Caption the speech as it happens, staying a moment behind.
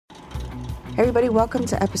Hey everybody, welcome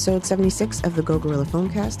to episode 76 of the Go Gorilla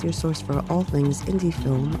Filmcast, your source for all things indie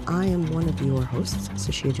film. I am one of your hosts,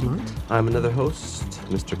 Sashia Jamont. I'm another host,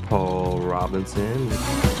 Mr. Paul Robinson.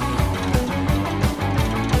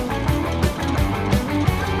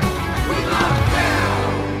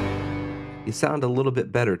 You sound a little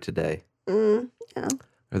bit better today. Yeah.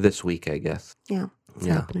 Or this week, I guess. Yeah, it's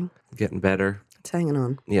happening. Getting better. It's hanging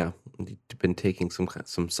on. Yeah. You've been taking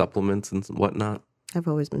some supplements and whatnot. I've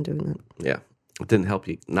always been doing that. Yeah. It didn't help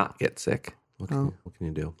you not get sick. What can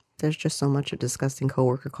you do? There's just so much a disgusting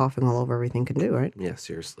coworker coughing all over everything can do, right? Yeah,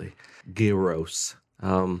 seriously. Gyros.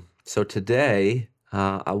 So today,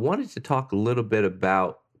 I wanted to talk a little bit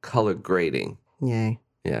about color grading. Yay.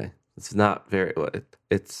 Yeah. It's not very,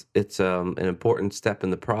 it's an important step in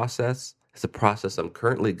the process. It's a process I'm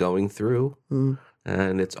currently going through.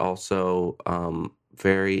 And it's also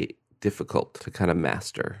very difficult to kind of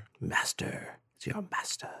master. Master. It's your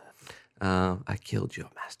master. I killed your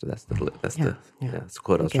master. That's the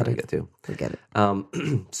quote I was trying to get to. We get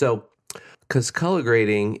it. So, because color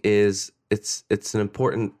grading it's an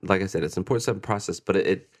important, like I said, it's an important step in the process, but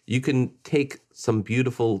you can take some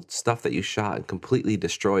beautiful stuff that you shot and completely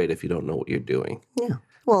destroy it if you don't know what you're doing. Yeah.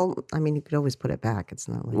 Well, I mean, you could always put it back. It's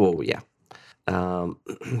not like... Well, yeah.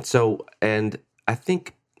 So, and I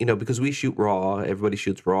think, because we shoot raw, everybody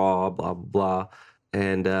shoots raw, blah, blah, blah.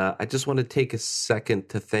 And I just want to take a second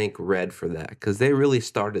to thank Red for that, because they really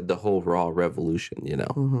started the whole raw revolution,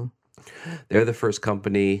 Mm-hmm. They're the first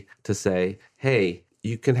company to say, hey,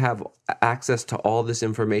 you can have access to all this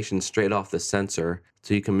information straight off the sensor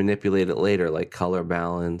so you can manipulate it later, like color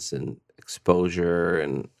balance and exposure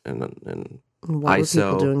and What ISO.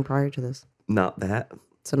 were people doing prior to this? Not that.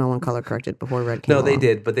 So no one color corrected before Red came No, they along.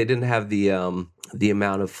 did, but they didn't have the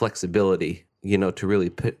amount of flexibility, to really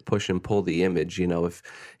push and pull the image.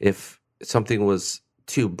 If something was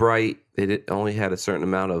too bright, it only had a certain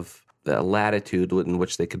amount of latitude in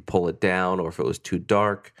which they could pull it down, or if it was too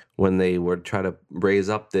dark, when they would try to raise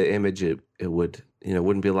up the image, it would,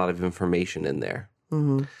 wouldn't be a lot of information in there.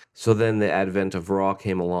 Mm-hmm. So then the advent of RAW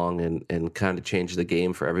came along and kind of changed the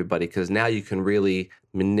game for everybody, because now you can really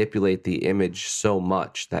manipulate the image so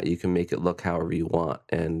much that you can make it look however you want.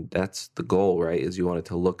 And that's the goal, right? Is you want it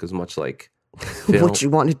to look as much like film. What you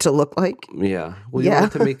want it to look like? Yeah. Well, Yeah.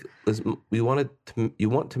 you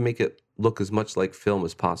want to make it look as much like film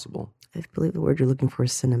as possible. I believe the word you're looking for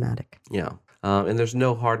is cinematic. Yeah. And there's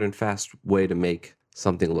no hard and fast way to make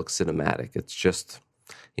something look cinematic. It's just,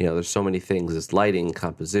 there's so many things. It's lighting,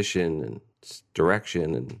 composition, and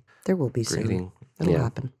direction, and There will be grading. soon. It'll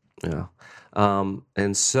happen. Yeah.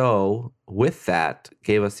 And so with that,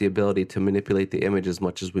 gave us the ability to manipulate the image as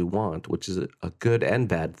much as we want, which is a good and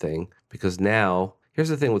bad thing, because now, here's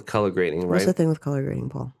the thing with color grading, right? What's the thing with color grading,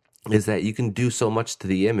 Paul? Is that you can do so much to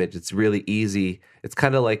the image. It's really easy. It's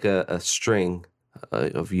kind of like a string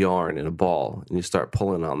of yarn in a ball, and you start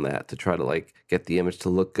pulling on that to try to get the image to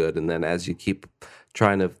look good. And then as you keep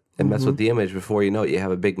trying to mess with the image, before you know it, you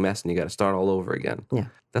have a big mess and you got to start all over again. Yeah.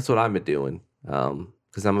 That's what I've been doing.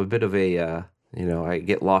 Because I'm a bit of a, I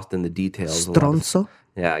get lost in the details. Stronzo?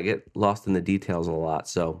 Yeah, I get lost in the details a lot.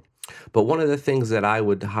 So, but one of the things that I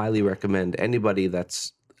would highly recommend anybody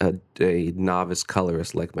that's a novice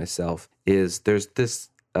colorist like myself is there's this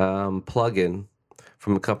plugin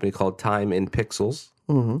from a company called Time in Pixels,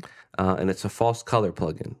 and it's a false color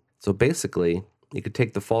plugin. So basically, you could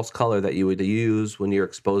take the false color that you would use when you're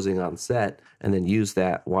exposing on set and then use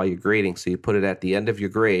that while you're grading. So you put it at the end of your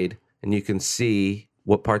grade, and you can see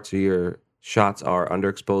what parts of your shots are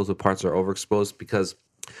underexposed, what parts are overexposed, because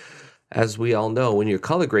as we all know, when you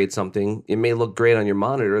color grade something, it may look great on your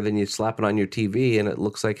monitor, then you slap it on your TV and it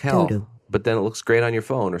looks like hell. Doo-doo. But then it looks great on your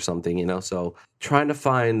phone or something, So trying to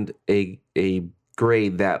find a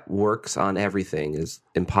grade that works on everything is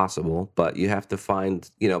impossible, but you have to find,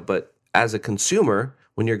 but as a consumer,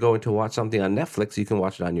 when you're going to watch something on Netflix, you can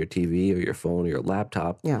watch it on your TV or your phone or your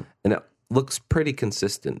laptop. Yeah. And it looks pretty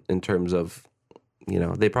consistent in terms of,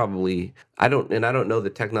 they probably, I don't know the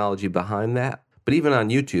technology behind that, but even on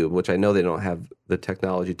YouTube, which I know they don't have the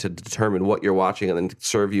technology to determine what you're watching and then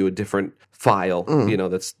serve you a different file,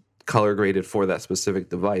 that's color graded for that specific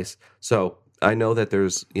device. So I know that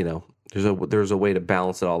there's a way to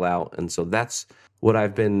balance it all out. And so that's what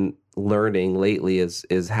I've been learning lately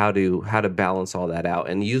is how to balance all that out,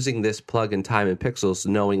 and using this plug in Time in Pixels,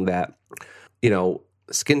 knowing that,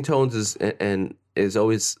 skin tones is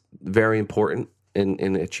always very important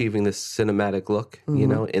in achieving this cinematic look,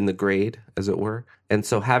 in the grade, as it were. And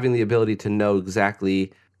so having the ability to know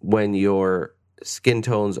exactly when your skin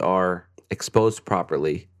tones are exposed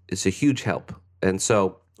properly is a huge help. And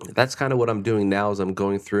so that's kind of what I'm doing now, is I'm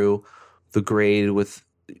going through the grade with.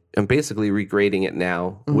 I'm basically regrading it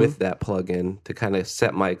now with that plug-in to kind of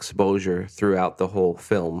set my exposure throughout the whole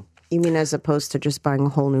film. You mean as opposed to just buying a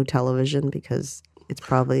whole new television because it's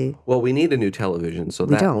probably... Well, we need a new television, so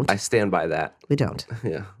I stand by that. We don't.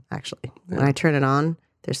 Yeah. Actually. When I turn it on,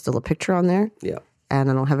 there's still a picture on there. Yeah. And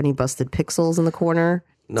I don't have any busted pixels in the corner.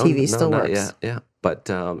 TV still works. Not yet. Yeah. But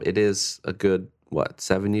it is a good,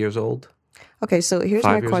 7 years old? Okay, so here's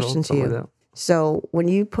my question to you. Like so when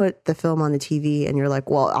you put the film on the TV and you're like,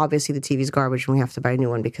 well, obviously the TV's garbage and we have to buy a new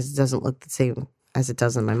one because it doesn't look the same as it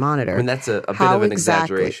does on my monitor. I mean, that's a bit of an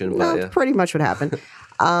exaggeration. But that's pretty much what happened.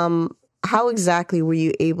 How exactly were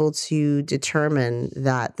you able to determine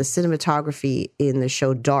that the cinematography in the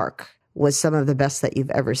show Dark was some of the best that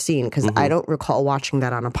you've ever seen? Because I don't recall watching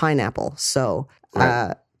that on a Pineapple. So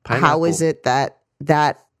how is it that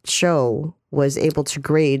that show was able to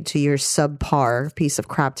grade to your subpar piece of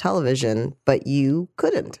crap television, but you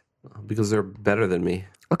couldn't? Because they're better than me.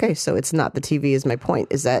 Okay, so it's not the TV is my point,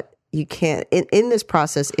 is that you can't, in this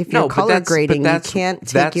process, if you're color grading, you can't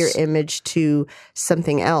take your image to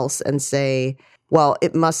something else and say, well,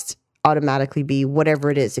 it must automatically be whatever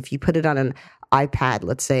it is. If you put it on an iPad,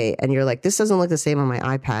 let's say, and you're like, this doesn't look the same on my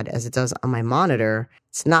iPad as it does on my monitor,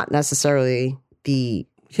 it's not necessarily the...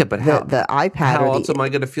 Yeah, but the iPad. How else am I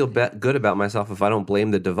going to feel good about myself if I don't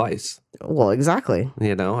blame the device? Well, exactly.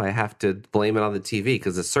 You know, I have to blame it on the TV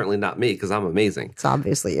because it's certainly not me because I'm amazing. It's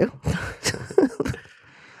obviously you.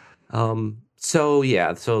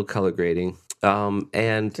 So color grading,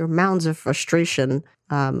 and your mounds of frustration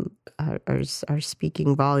are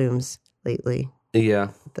speaking volumes lately.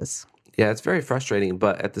 Yeah, this. Yeah, it's very frustrating,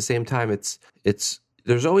 but at the same time, it's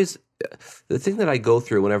there's always. The thing that I go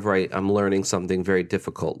through whenever I'm learning something very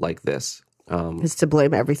difficult like this is to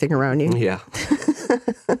blame everything around you. Yeah.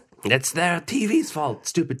 It's their TV's fault,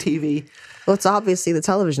 stupid TV. Well, it's obviously the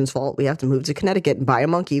television's fault. We have to move to Connecticut and buy a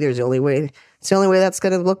monkey. It's the only way that's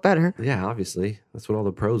going to look better. Yeah, obviously. That's what all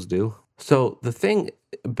the pros do. So the thing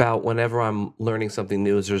about whenever I'm learning something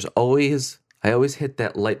new is I always hit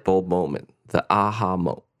that light bulb moment, the aha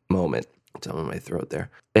moment. It's on my throat there.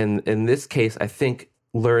 And in this case, I think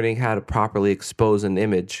learning how to properly expose an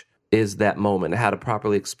image is that moment, how to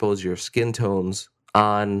properly expose your skin tones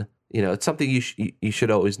on, it's something you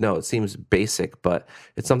should always know. It seems basic, but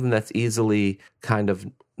it's something that's easily kind of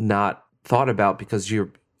not thought about because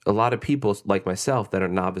a lot of people like myself that are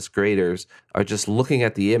novice graders are just looking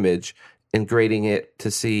at the image and grading it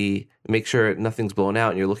to make sure nothing's blown out,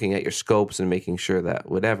 and you're looking at your scopes and making sure that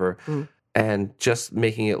whatever, and just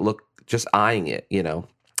making it look, just eyeing it,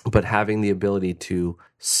 but having the ability to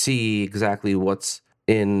see exactly what's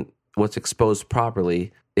exposed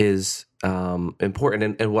properly is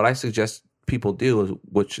important. And what I suggest people do,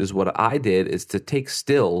 which is what I did, is to take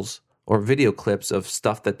stills or video clips of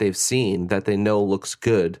stuff that they've seen that they know looks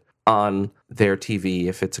good on their TV.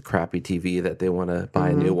 If it's a crappy TV that they want to buy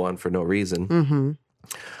a new one for no reason,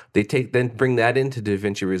 they then bring that into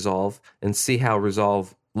DaVinci Resolve and see how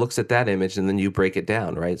Resolve looks at that image, and then you break it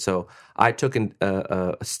down, right? So I took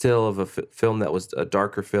a still of a film that was a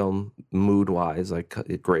darker film, mood-wise, like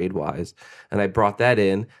grade-wise, and I brought that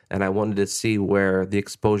in, and I wanted to see where the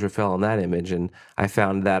exposure fell on that image, and I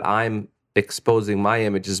found that I'm exposing my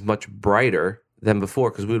image is much brighter than before,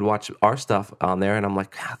 because we would watch our stuff on there, and I'm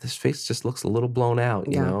like, this face just looks a little blown out,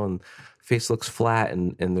 you know, and face looks flat,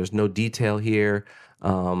 and there's no detail here.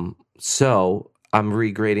 So I'm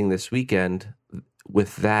regrading this weekend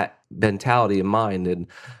with that mentality in mind, and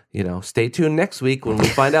stay tuned next week when we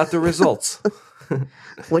find out the results.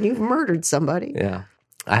 When you've murdered somebody. Yeah,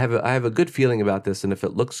 I have a good feeling about this, and if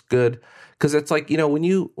it looks good, because it's like when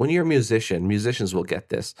you're a musician, musicians will get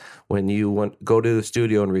this. When you go to the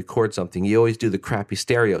studio and record something, you always do the crappy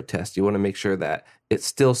stereo test. You want to make sure that it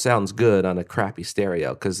still sounds good on a crappy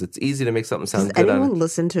stereo, because it's easy to make something sound good. Does anyone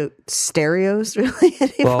listen to stereos, really?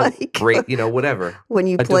 Well, great, whatever. When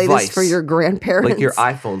you play this for your grandparents. Like your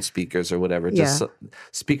iPhone speakers or whatever, just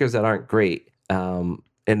speakers that aren't great.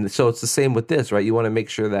 And so it's the same with this, right? You want to make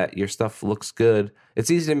sure that your stuff looks good. It's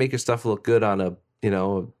easy to make your stuff look good on a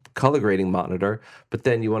color grading monitor, but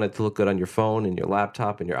then you want it to look good on your phone and your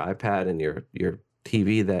laptop and your iPad and your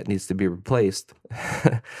TV that needs to be replaced.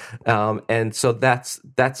 And so that's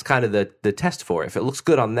kind of the test for it. If it looks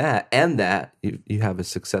good on that and that, you have a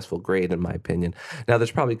successful grade, in my opinion. Now,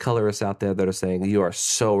 there's probably colorists out there that are saying you are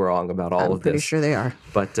so wrong about all of this. I'm pretty sure they are.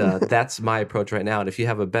 But that's my approach right now. And if you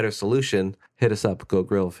have a better solution, hit us up, Go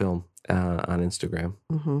Grill Film on Instagram.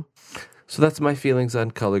 Mm-hmm. So that's my feelings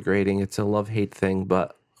on color grading. It's a love-hate thing,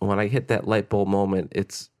 but when I hit that light bulb moment,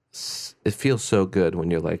 it feels so good when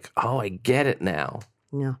you're like, oh, I get it now.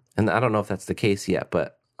 Yeah. And I don't know if that's the case yet,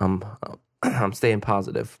 but I'm staying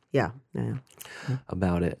positive Yeah.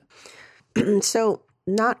 about it. So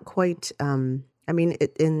not quite. I mean,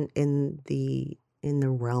 in the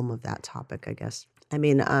realm of that topic, I guess. I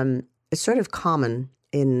mean, it's sort of common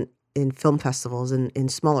in film festivals and in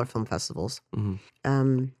smaller film festivals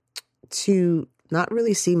to not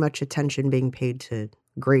really see much attention being paid to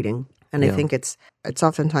grading. And I think it's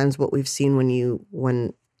oftentimes what we've seen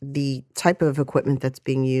when the type of equipment that's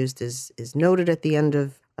being used is noted at the end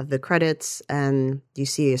of the credits, and you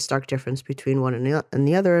see a stark difference between one and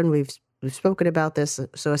the other. And we've spoken about this.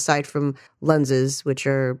 So aside from lenses, which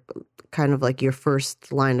are kind of like your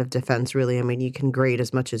first line of defense, really, I mean, you can grade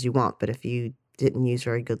as much as you want, but if you didn't use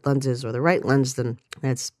very good lenses or the right lens, then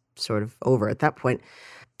that's sort of over at that point.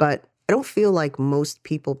 But I don't feel like most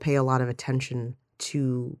people pay a lot of attention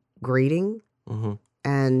to grading,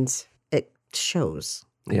 and it shows,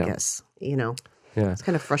 I guess. It's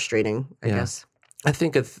kind of frustrating, I guess. I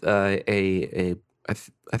think I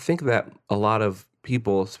think that a lot of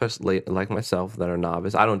people, especially like myself, that are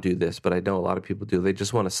novice, I don't do this, but I know a lot of people do. They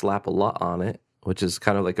just want to slap a LUT on it, which is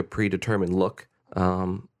kind of like a predetermined look,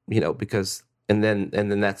 because and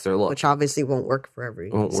then that's their look, which obviously won't work for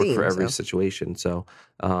every situation. So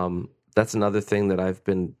that's another thing that I've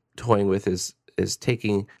been toying with is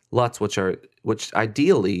taking LUTs, which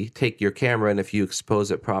ideally take your camera, and if you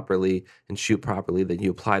expose it properly and shoot properly, then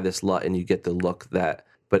you apply this LUT and you get the look that.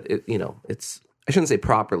 But it's I shouldn't say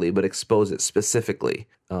properly, but expose it specifically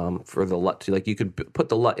for the LUT to, like, you could put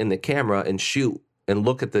the LUT in the camera and shoot and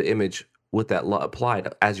look at the image with that LUT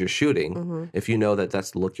applied as you're shooting. If you know that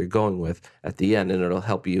that's the look you're going with at the end, and it'll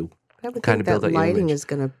help you kind of build out your image. Lighting is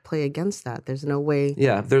going to play against that. There's no way.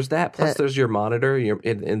 Yeah, there's that. Plus, there's your monitor. Your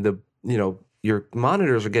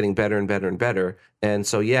monitors are getting better and better and better, and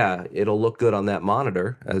so it'll look good on that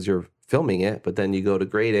monitor as you're filming it, but then you go to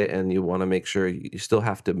grade it and you want to make sure you still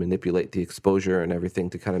have to manipulate the exposure and everything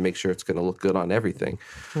to kind of make sure it's going to look good on everything.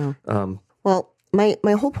 Well, my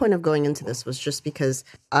whole point of going into this was just because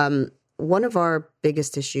one of our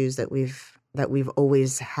biggest issues that we've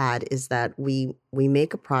always had is that we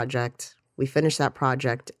make a project, we finish that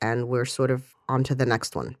project, and we're sort of on to the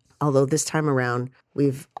next one. Although this time around,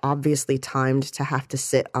 we've obviously timed to have to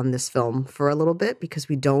sit on this film for a little bit because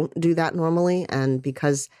we don't do that normally. And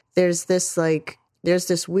because there's this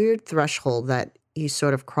weird threshold that you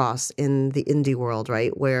sort of cross in the indie world,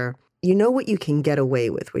 right? Where you know what you can get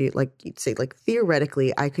away with, where you'd say,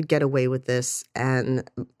 theoretically, I could get away with this. And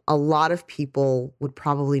a lot of people would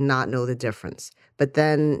probably not know the difference. But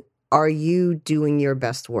then are you doing your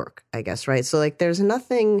best work, I guess, right? So there's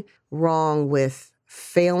nothing wrong with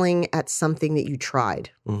failing at something that you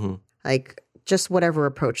tried, just whatever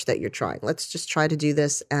approach that you're trying. Let's just try to do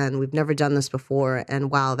this, and we've never done this before, and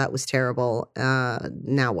wow, that was terrible.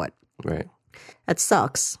 Now what? Right. That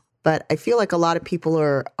sucks. But I feel like a lot of people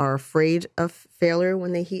are afraid of failure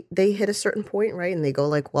when they hit a certain point, right? And they go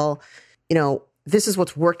well, this is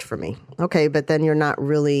what's worked for me. Okay, but then you're not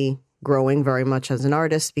really growing very much as an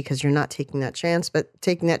artist because you're not taking that chance. But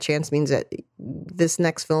taking that chance means that this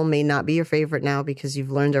next film may not be your favorite now because you've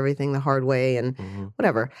learned everything the hard way and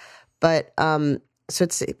whatever. But so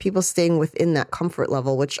it's people staying within that comfort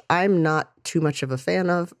level, which I'm not too much of a fan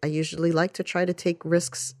of. I usually like to try to take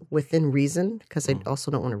risks within reason because I also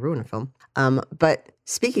don't want to ruin a film. But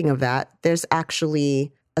speaking of that, there's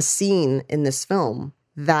actually a scene in this film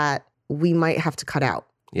that we might have to cut out.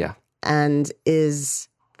 Yeah. And is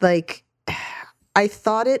I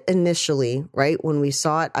thought it initially, right? When we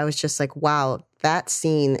saw it, I was just like, wow, that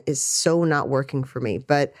scene is so not working for me.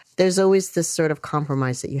 But there's always this sort of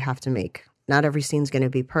compromise that you have to make. Not every scene's going to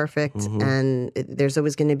be perfect. And there's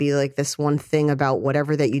always going to be this one thing about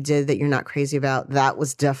whatever that you did that you're not crazy about. That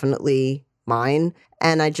was definitely mine.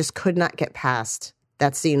 And I just could not get past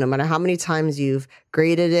that scene. No matter how many times you've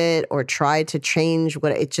graded it or tried to change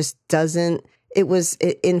it just doesn't. It was,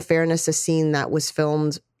 in fairness, a scene that was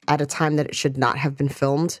filmed at a time that it should not have been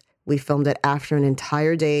filmed. We filmed it after an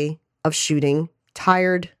entire day of shooting,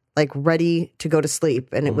 tired, ready to go to sleep.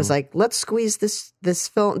 And it was let's squeeze this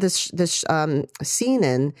scene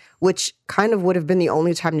in, which kind of would have been the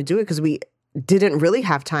only time to do it because we didn't really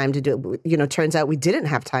have time to do it. Turns out we didn't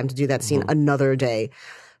have time to do that scene another day.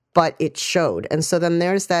 But it showed. And so then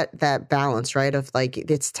there's that balance, right? Of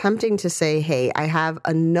it's tempting to say, hey, I have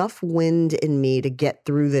enough wind in me to get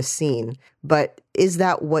through this scene. But is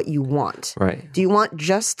that what you want? Right. Do you want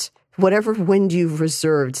just whatever wind you've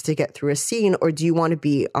reserved to get through a scene, or do you want to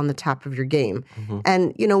be on the top of your game?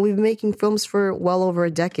 And, we've been making films for well over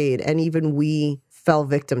a decade, and even we fell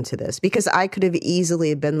victim to this because I could have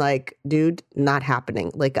easily been like, dude, not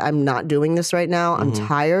happening. I'm not doing this right now. I'm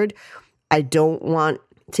tired. I don't want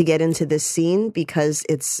to get into this scene because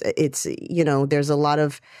it's there's a lot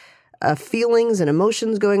of feelings and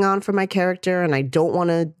emotions going on for my character, and I don't want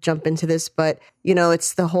to jump into this, but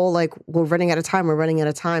it's the whole like we're running out of time,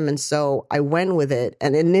 and so I went with it.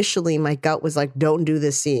 And initially, my gut was like, "Don't do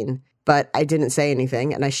this scene," but I didn't say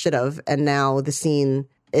anything, and I should have. And now the scene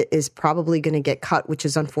is probably going to get cut, which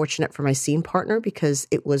is unfortunate for my scene partner because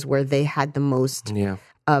it was where they had the most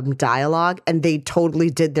dialogue, and they totally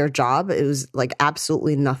did their job. It was like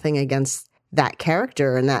absolutely nothing against that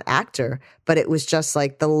character and that actor, but it was just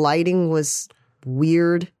like the lighting was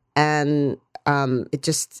weird, and it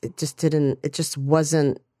just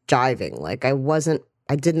wasn't jiving. Like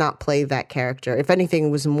I did not play that character. If anything,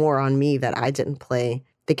 it was more on me that I didn't play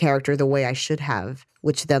the character the way I should have,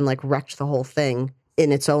 which then like wrecked the whole thing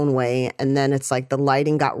in its own way. And then it's like the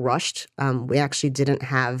lighting got rushed. We actually didn't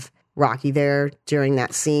have Rocky there during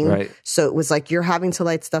that scene. Right. So it was like you're having to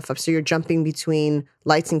light stuff up. So you're jumping between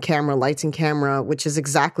lights and camera, which is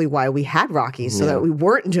exactly why we had Rocky, so that we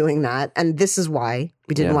weren't doing that. And this is why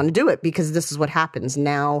we didn't want to do it, because this is what happens.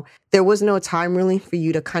 Now, there was no time really for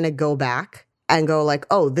you to kind of go back and go like,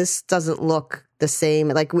 oh, this doesn't look the same.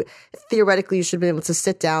 Like theoretically, you should have been able to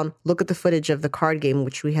sit down, look at the footage of the card game,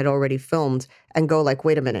 which we had already filmed, and go like,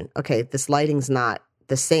 wait a minute, okay, this lighting's not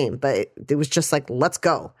the same. But it was just like, let's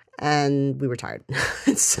go. And we were tired.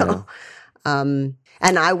 And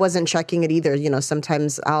I wasn't checking it either.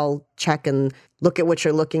 Sometimes I'll check and look at what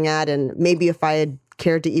you're looking at. And maybe if I had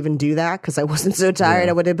cared to even do that, because I wasn't so tired,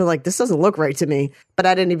 I would have been like, this doesn't look right to me. But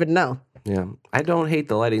I didn't even know. Yeah. I don't hate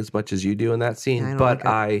the lighting as much as you do in that scene. But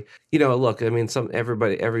look, I mean,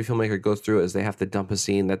 every filmmaker goes through it as they have to dump a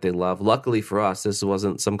scene that they love. Luckily for us, this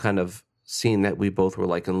wasn't some kind of scene that we both were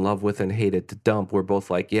like in love with and hated to dump. We're both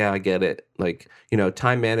like, yeah, I get it. Like,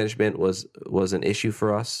 time management was an issue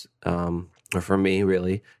for us, or for me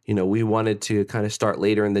really. We wanted to kind of start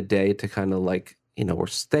later in the day to kind of like, we're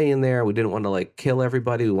staying there. We didn't want to like kill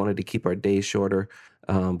everybody. We wanted to keep our days shorter.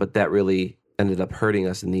 But that really ended up hurting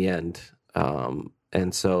us in the end.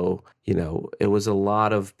 And so, it was a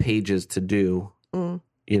lot of pages to do.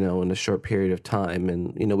 In a short period of time.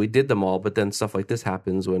 And, we did them all, but then stuff like this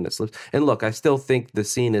happens when it slips. And look, I still think the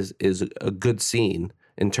scene is a good scene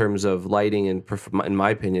in terms of lighting and, in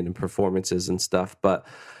my opinion, and performances and stuff. But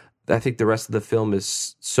I think the rest of the film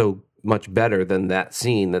is so much better than that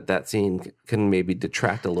scene can maybe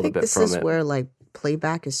detract a little bit from it. This is where, like,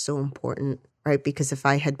 playback is so important, right? Because if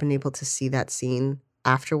I had been able to see that scene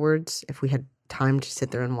afterwards, if we had time to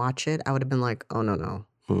sit there and watch it, I would have been like, oh, no.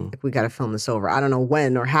 Like, we got to film this over. I don't know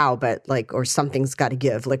when or how, but or something's got to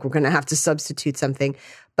give. Like, we're going to have to substitute something.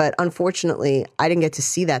 But unfortunately, I didn't get to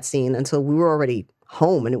see that scene until we were already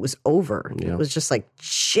home and it was over. It was just like,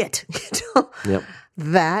 shit.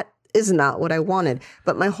 That is not what I wanted.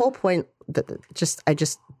 But my whole point, I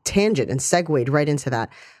just tangent and segued right into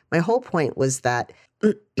that. My whole point was that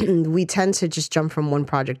we tend to just jump from one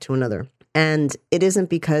project to another. And it isn't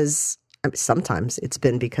because... sometimes it's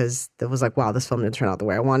been because it was like, wow, this film didn't turn out the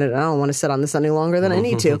way I wanted. I don't want to sit on this any longer than I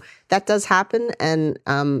need to. That does happen. And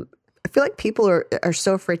I feel like people are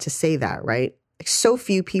so afraid to say that, right? Like, so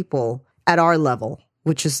few people at our level,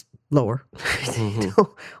 which is lower.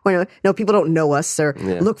 People don't know us or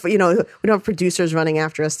look for, we don't have producers running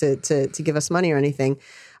after us to give us money or anything.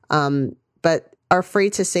 But are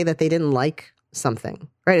afraid to say that they didn't like something,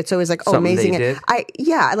 right? It's always like, oh, something amazing.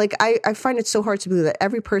 I find it so hard to believe that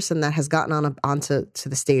every person that has gotten onto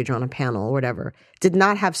the stage or on a panel or whatever did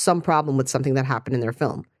not have some problem with something that happened in their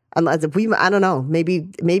film. Unless I don't know, maybe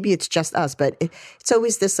it's just us, but it's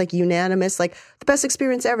always this like unanimous, like the best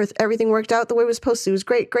experience ever. Everything worked out the way it was supposed to. It was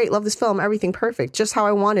great, love this film, everything perfect, just how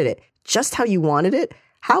I wanted it. Just how you wanted it?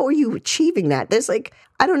 How are you achieving that? There's like,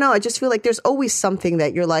 I don't know. I just feel like there's always something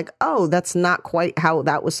that you're like, oh, that's not quite how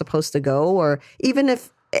that was supposed to go. Or even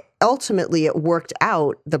if ultimately it worked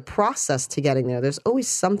out, the process to getting there, there's always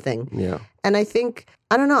something. Yeah. And I think,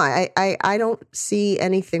 I don't know, I don't see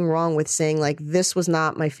anything wrong with saying like, this was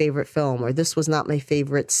not my favorite film, or this was not my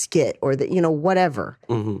favorite skit, or that, whatever.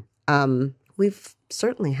 We've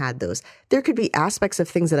certainly had those. There could be aspects of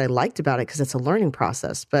things that I liked about it because it's a learning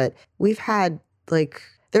process, but we've had like,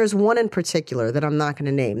 there's one in particular that I'm not going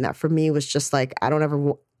to name that for me was just like, I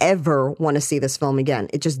don't ever want to see this film again.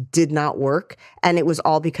 It just did not work. And it was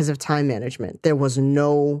all because of time management. There was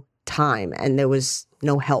no time and there was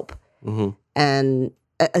no help and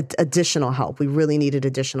additional help. We really needed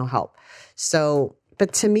additional help. So,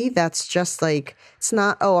 but to me, that's just like, it's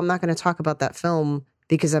not, oh, I'm not going to talk about that film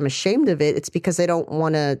because I'm ashamed of it. It's because I don't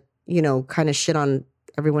want to, kind of shit on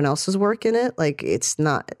everyone else's work in it. Like, it's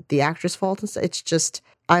not the actor's fault. It's just,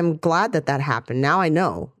 I'm glad that happened. Now I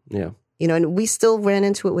know. Yeah. You know, and we still ran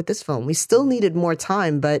into it with this film. We still needed more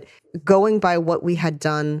time, but going by what we had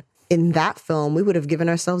done in that film, we would have given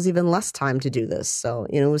ourselves even less time to do this. So,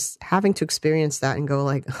 you know, it was having to experience that and go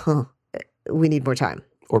like, we need more time.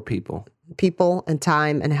 Or people And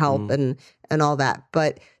time and help and all that.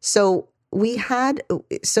 But so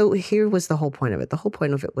here was the whole point of it. The whole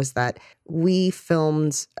point of it was that we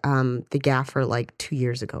filmed The Gaffer like 2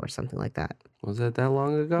 years ago or something like that. Was that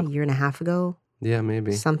long ago? A year and a half ago? Yeah,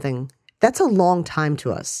 maybe. Something. That's a long time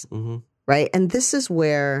to us, right? And this is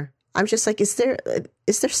where I'm just like, is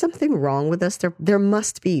there something wrong with us? There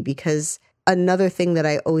must be, because another thing that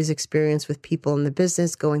I always experience with people in the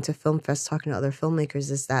business, going to film fest, talking to other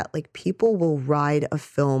filmmakers, is that like people will ride a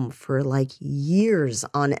film for like years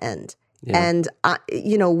on end. Yeah. And,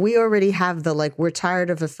 you know, we already have the like, we're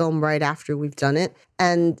tired of a film right after we've done it.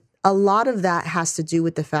 And a lot of that has to do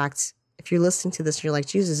with the fact, if you're listening to this and you're like,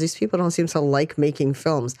 Jesus, these people don't seem to like making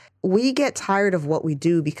films. We get tired of what we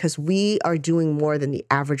do because we are doing more than the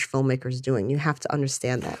average filmmaker is doing. You have to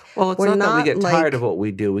understand that. Well, it's not that we get tired of what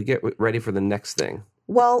we do. We get ready for the next thing.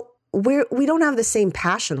 Well, we don't have the same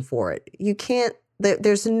passion for it. You can't.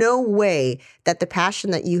 There's no way that the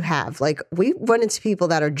passion that you have, like we run into people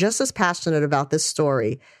that are just as passionate about this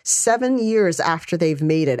story 7 years after they've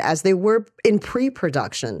made it as they were in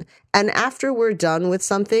pre-production. And after we're done with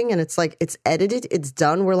something and it's like, it's edited, it's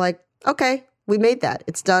done. We're like, okay, we made that.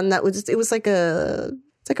 It's done. It was like a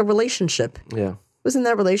relationship. Yeah. It was in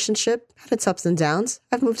that relationship, had its ups and downs.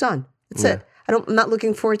 I've moved on. That's it. I'm not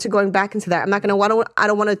looking forward to going back into that. I don't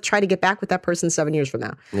want to try to get back with that person 7 years from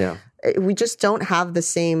now. Yeah. We just don't have the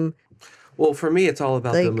same. Well, for me, it's all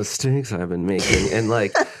about the mistakes I've been making. And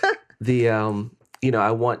like you know,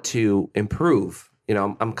 I want to improve. You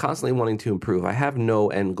know, I'm constantly wanting to improve. I have no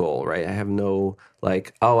end goal, right? I have no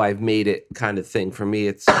like, oh, I've made it kind of thing. For me,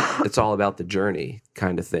 it's all about the journey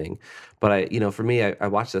kind of thing. But for me, I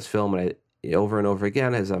watch this film and over and over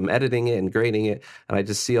again as I'm editing it and grading it, and I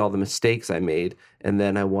just see all the mistakes I made, and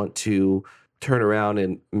then I want to turn around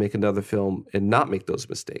and make another film and not make those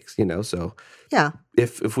mistakes, you know? So yeah,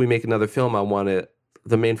 if we make another film,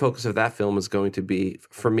 the main focus of that film is going to be,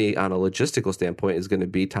 for me on a logistical standpoint, is going to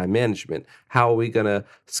be time management. How are we going to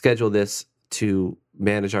schedule this to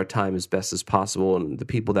manage our time as best as possible and the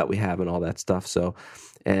people that we have and all that stuff. So,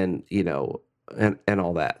 and, you know, and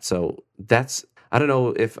all that. So that's, I don't know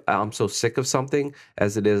if I'm so sick of something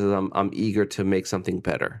as it is I'm eager to make something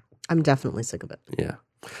better. I'm definitely sick of it. Yeah.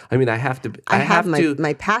 I mean, I have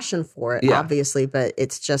my passion for it, obviously, but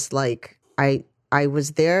it's just like I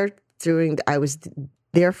was there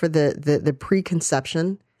for the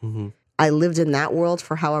preconception. Mm-hmm. I lived in that world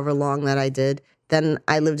for however long that I did. Then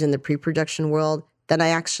I lived in the pre-production world. Then I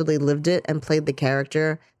actually lived it and played the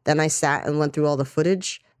character. Then I sat and went through all the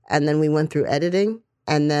footage, and then we went through editing,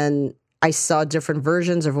 and then I saw different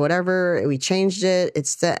versions of whatever. We changed it.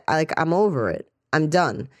 I'm over it. I'm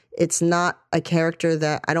done. It's not a character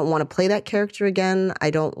that I don't want to play that character again. I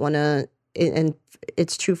don't want to, and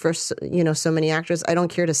it's true for, you know, so many actors. I don't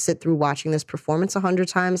care to sit through watching this performance 100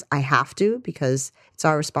 times. I have to, because it's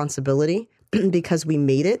our responsibility because we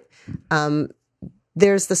made it.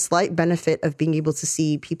 There's the slight benefit of being able to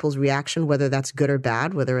see people's reaction, whether that's good or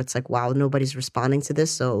bad, whether it's like, wow, nobody's responding to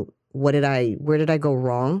this. So where did I go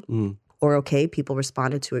wrong? Mm. Or okay, people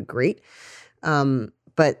responded to it great.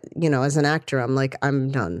 But, you know, as an actor, I'm like,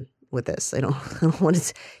 I'm done with this. I don't want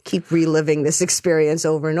to keep reliving this experience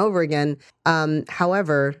over and over again.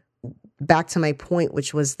 However, back to my point,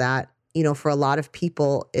 which was that, you know, for a lot of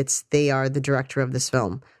people, they are the director of this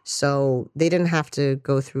film. So they didn't have to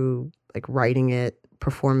go through like writing it,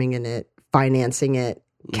 performing in it, financing it,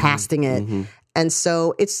 casting it. Mm-hmm. And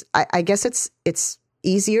so I guess it's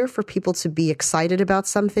easier for people to be excited about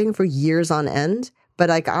something for years on end, but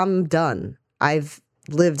like I'm done. I've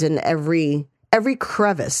lived in every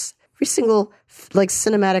crevice, every single like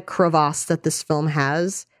cinematic crevasse that this film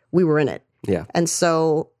has. We were in it. Yeah. And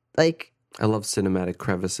so like I love cinematic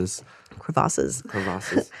crevasses.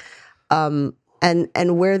 Crevasses.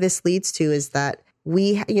 And where this leads to is that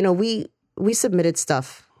we submitted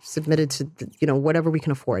stuff. Submitted to, you know, whatever we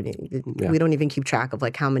can afford. Yeah. We don't even keep track of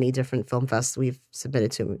like how many different film fests we've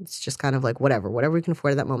submitted to. It's just kind of like whatever we can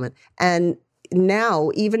afford at that moment. And now,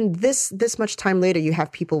 even this much time later, you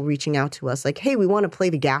have people reaching out to us like, hey, we want to play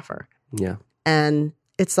The Gaffer. Yeah. And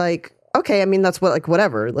it's like, okay, I mean, that's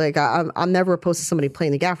whatever. Like I'm never opposed to somebody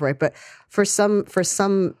playing The Gaffer, right? But for some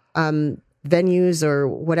venues or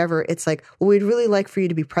whatever, it's like, well, we'd really like for you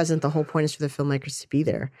to be present. The whole point is for the filmmakers to be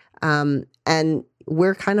there. And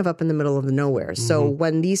we're kind of up in the middle of nowhere. So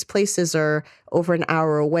when these places are over an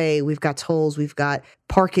hour away, we've got tolls, we've got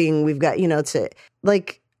parking, we've got, you know, to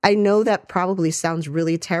like, I know that probably sounds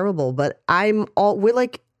really terrible, but we're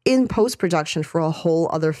like in post-production for a whole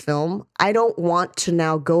other film. I don't want to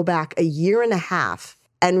now go back a year and a half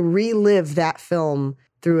and relive that film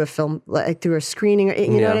through a screening.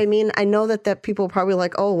 You know what I mean? I know that people are probably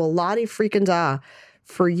like, oh, well, Lottie freaking da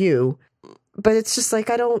for you. But it's just like,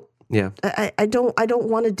 I don't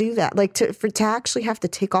want to do that. Like to actually have to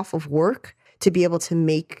take off of work to be able to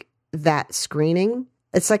make that screening.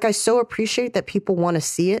 It's like, I so appreciate that people want to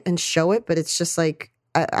see it and show it, but it's just like,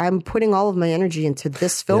 I'm putting all of my energy into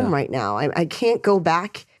this film right now. I can't go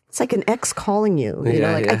back. It's like an ex calling you, you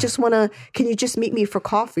know, like, I just want to, can you just meet me for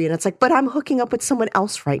coffee? And it's like, but I'm hooking up with someone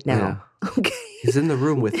else right now. Yeah. Okay. He's in the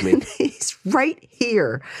room with me. He's right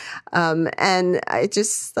here. And I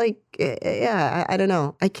just like, I don't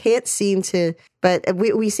know. I can't seem to, but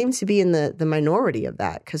we seem to be in the minority of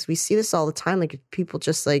that, because we see this all the time. Like people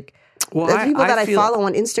just like, there's people that I follow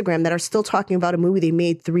on Instagram that are still talking about a movie they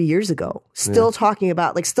made 3 years ago. Still talking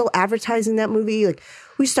about, like, still advertising that movie. Like,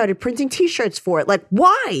 we started printing T-shirts for it. Like,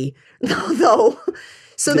 why? No.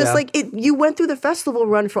 So there's like, you went through the festival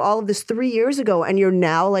run for all of this 3 years ago, and you're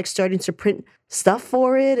now like starting to print stuff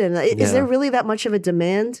for it. And is there really that much of a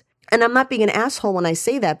demand? And I'm not being an asshole when I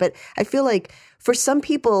say that, but I feel like for some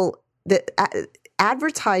people that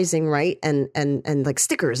advertising, right, and like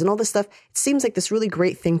stickers and all this stuff, it seems like this really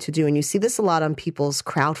great thing to do. And you see this a lot on people's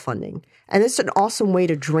crowdfunding. And it's an awesome way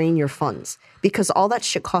to drain your funds, because all that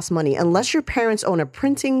shit costs money. Unless your parents own a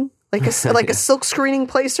printing, like a silk screening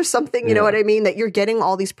place or something, you know what I mean? That you're getting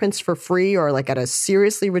all these prints for free or like at a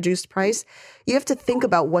seriously reduced price. You have to think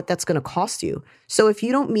about what that's going to cost you. So if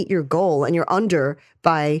you don't meet your goal and you're under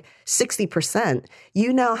by 60%,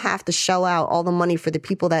 you now have to shell out all the money for the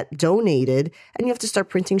people that donated, and you have to start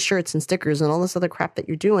printing shirts and stickers and all this other crap that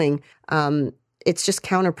you're doing. It's just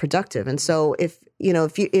counterproductive. And so if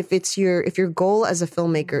your goal as a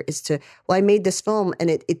filmmaker is to, well, I made this film and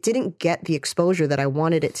it didn't get the exposure that I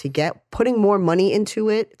wanted it to get, putting more money into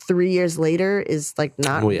it 3 years later is like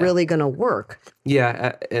not really going to work.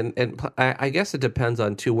 Yeah. And I guess it depends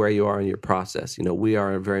on too where you are in your process. You know, we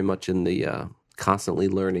are very much in the constantly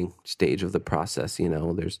learning stage of the process. You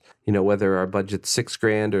know, there's, you know, whether our budget's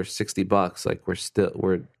 $6,000 or $60, like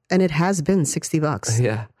we're and it has been $60.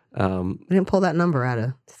 Yeah. We didn't pull that number out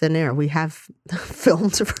of thin air. We have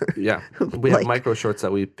filmed for we have micro shorts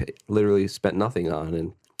that we literally spent nothing on,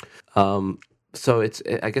 and so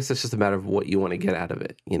I guess it's just a matter of what you want to get out of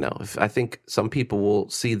it. You know, I think some people will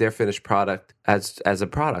see their finished product as a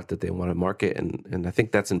product that they want to market, and I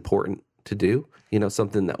think that's important to do. You know,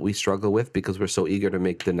 something that we struggle with because we're so eager to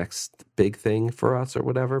make the next big thing for us or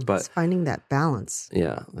whatever. But it's finding that balance.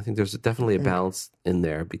 Yeah, I think there's definitely a balance in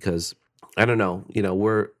there, because I don't know. You know,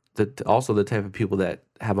 we're also the type of people that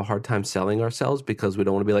have a hard time selling ourselves, because we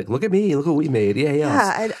don't want to be like, look at me, look what we made.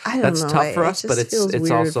 I don't That's know. tough for us, but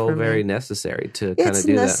it's also very necessary to kind of do that. It's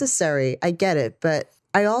necessary. I get it. But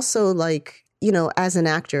I also like, you know, as an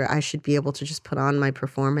actor, I should be able to just put on my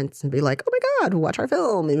performance and be like, oh my God, watch our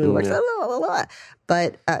film. And watch blah, blah, blah.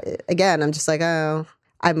 But again, I'm just like, oh,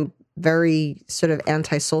 I'm very sort of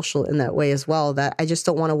antisocial in that way as well, that I just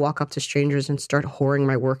don't want to walk up to strangers and start whoring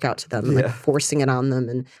my work out to them and like forcing it on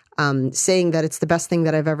them and saying that it's the best thing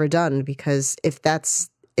that I've ever done. Because if this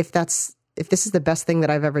is the best thing that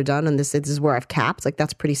I've ever done and this is where I've capped, like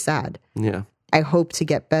that's pretty sad. Yeah. I hope to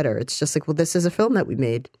get better. It's just like, well, this is a film that we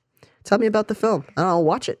made. Tell me about the film. I'll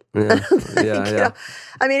watch it. Yeah. You know?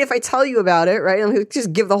 I mean, if I tell you about it, right? I mean,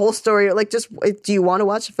 just give the whole story. Like, just do you want to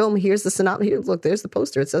watch the film? Here's the synopsis. Here, look, there's the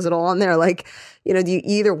poster. It says it all on there. Like, you know, do you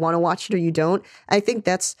either want to watch it or you don't? I think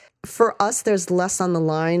that's for us. There's less on the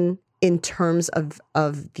line in terms of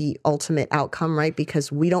the ultimate outcome, right?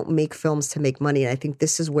 Because we don't make films to make money. And I think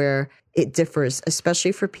this is where it differs,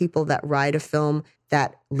 especially for people that write a film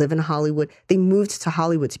that live in Hollywood. They moved to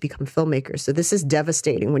Hollywood to become filmmakers. So this is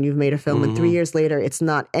devastating when you've made a film and 3 years later, it's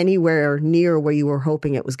not anywhere near where you were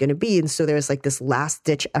hoping it was going to be. And so there's like this last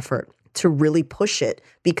ditch effort to really push it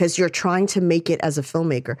because you're trying to make it as a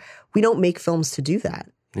filmmaker. We don't make films to do that.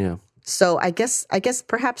 Yeah. So I guess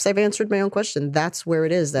perhaps I've answered my own question. That's where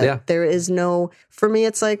it is. That there is no, for me,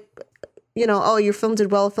 it's like, you know, oh, your film did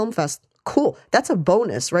well at Film Fest. Cool. That's a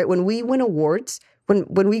bonus, right? When we win awards,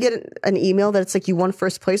 when we get an email that it's like you won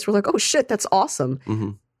first place, we're like, oh shit, that's awesome.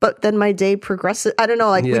 Mm-hmm. But then my day progresses. I don't know,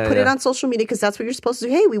 like we put it on social media because that's what you're supposed to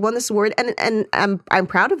do. Hey, we won this award, and I'm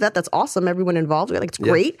proud of that. That's awesome. Everyone involved, like it's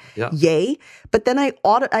great. Yeah. Yay! But then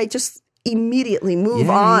I just immediately move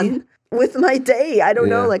on with my day. I don't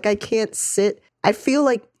know, like I can't sit. I feel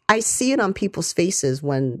like I see it on people's faces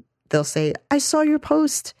when they'll say, "I saw your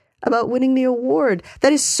post about winning the award.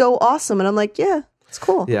 That is so awesome," and I'm like, "Yeah, it's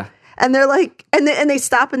cool." Yeah. And they're like, and they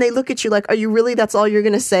stop and they look at you like, are you really, that's all you're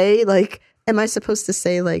going to say? Like, am I supposed to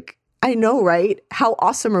say like, I know, right? How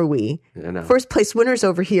awesome are we? I know. First place winners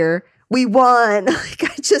over here. We won. Like,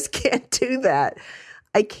 I just can't do that.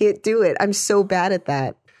 I can't do it. I'm so bad at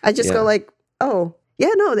that. I just go like, oh, yeah,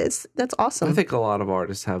 no, that's awesome. I think a lot of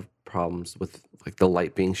artists have problems with like the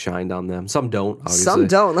light being shined on them. Some don't, obviously. Some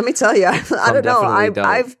don't. Let me tell you. I don't know.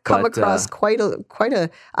 I've come But, across quite a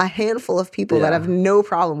handful of people that have no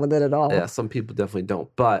problem with it at all. Yeah, some people definitely don't.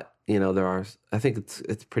 But, you know, there are, I think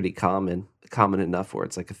it's pretty common enough where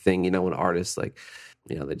it's like a thing, you know, when artists like,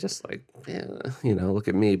 you know, they just like, yeah, you know, look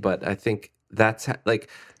at me. But I think that's like,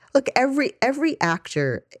 look, every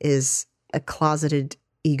actor is a closeted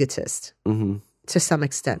egotist to some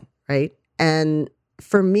extent, right? And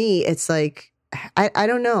for me, it's like, I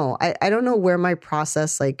don't know. I don't know where my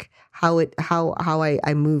process, like how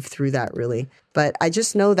I move through that really. But I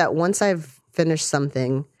just know that once I've finished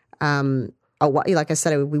something, like I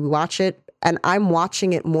said, we watch it and I'm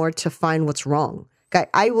watching it more to find what's wrong.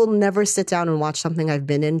 I will never sit down and watch something I've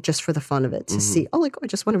been in just for the fun of it to see, oh, like, I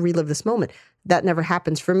just want to relive this moment. That never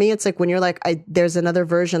happens. For me, it's like when you're like, there's another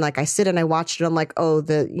version, like I sit and I watch it. I'm like, oh,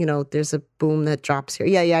 there's a boom that drops here.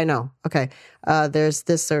 Yeah, I know. Okay. There's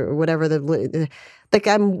this or whatever. Like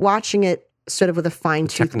I'm watching it sort of with a fine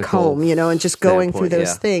tooth comb, you know, and just going through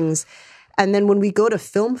those things. And then when we go to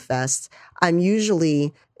Film Fest, I'm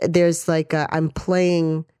usually, there's like, I'm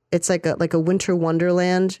playing, it's like a winter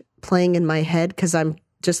wonderland playing in my head because I'm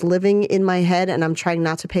just living in my head and I'm trying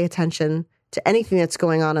not to pay attention to anything that's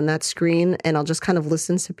going on that screen. And I'll just kind of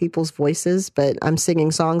listen to people's voices, but I'm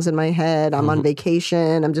singing songs in my head. I'm on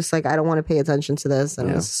vacation. I'm just like, I don't want to pay attention to this.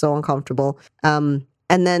 And it's so uncomfortable. And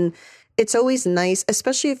then it's always nice,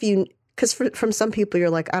 especially if you, because from some people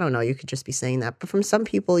you're like, I don't know, you could just be saying that. But from some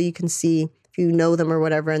people you can see, if you know them or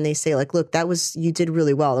whatever, and they say like, look, you did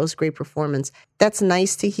really well. That was a great performance. That's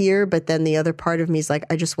nice to hear. But then the other part of me is like,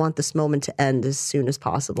 I just want this moment to end as soon as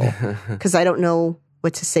possible because I don't know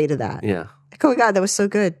what to say to that. Yeah. Like, oh my God, that was so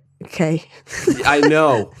good. Okay. I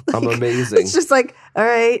know. I'm amazing. It's just like, all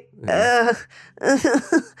right.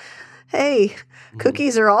 Hey,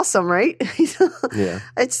 cookies are awesome, right? Yeah.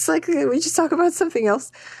 It's like, we just talk about something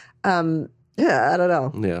else. Yeah, I don't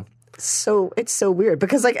know. Yeah. So it's so weird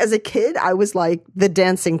because like as a kid, I was like the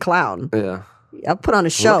dancing clown. Yeah. I put on a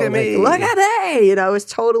show. Look at me. Look at me. You know, I was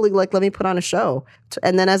totally like, let me put on a show.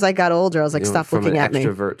 And then as I got older, I was like, stop looking at me. From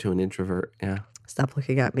an extrovert to an introvert. Yeah. Stop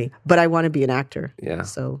looking at me. But I want to be an actor. Yeah.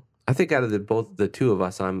 So I think out of the two of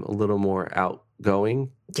us, I'm a little more outgoing.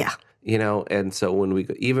 Yeah. You know, and so when we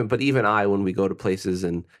even when we go to places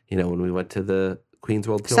and, you know, when we went to the Queens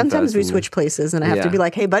World Film sometimes Fest we switch places and I have to be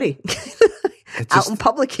like, hey, buddy. Out in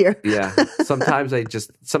public here. Yeah. Sometimes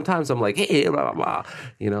I'm like, hey, blah, blah, blah,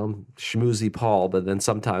 you know, schmoozy Paul. But then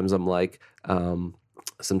sometimes I'm like,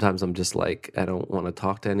 sometimes I'm just like, I don't want to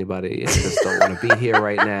talk to anybody. I just don't want to be here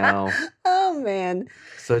right now. Oh, man.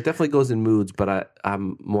 So it definitely goes in moods, but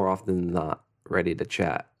I'm more often than not ready to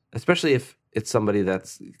chat, especially if it's somebody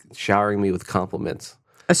that's showering me with compliments.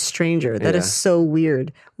 A stranger. That is so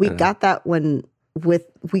weird. We got that when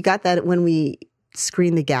we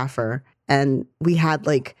screened The Gaffer. And we had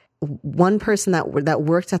like one person that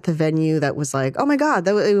worked at the venue that was like, oh my God,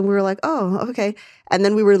 we were like, oh, okay. And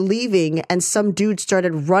then we were leaving and some dude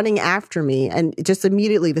started running after me. And just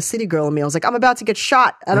immediately the city girl in me, I was like, I'm about to get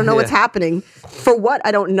shot. I don't know what's happening. For what?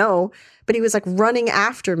 I don't know. But he was like running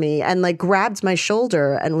after me and like grabbed my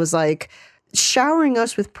shoulder and was like showering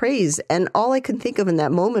us with praise. And all I could think of in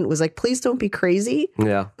that moment was like, please don't be crazy.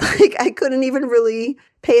 Yeah. Like I couldn't even really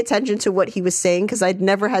pay attention to what he was saying because I'd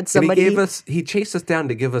never had somebody. And he chased us down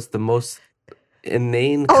to give us the most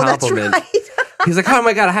inane compliment. That's right. He's like, oh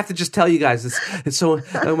my God, I have to just tell you guys, it's so,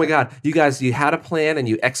 oh my God, you guys, you had a plan and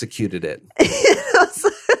you executed it.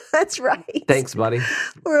 That's right. Thanks, buddy.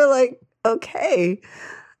 We're like, okay.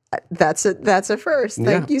 That's a first.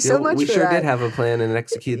 Thank you so much for that. We sure did have a plan and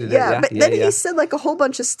executed it. Yeah, but then he said like a whole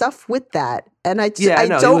bunch of stuff with that. And I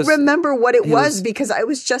don't remember what it was because I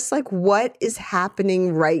was just like, what is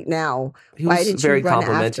happening right now? Why didn't very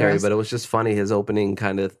complimentary, but it was just funny. His opening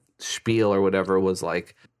kind of spiel or whatever was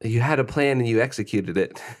like, you had a plan and you executed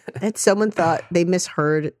it. And someone thought they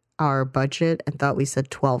misheard our budget and thought we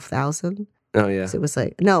said 12,000. Oh, yeah. So it was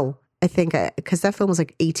like, no. I think because that film was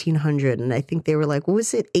like 1,800, and I think they were like, what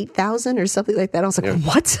was it, 8,000 or something like that? I was like,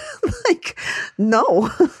 what? Like, no.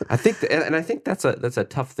 I think that's a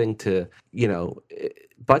tough thing to, you know.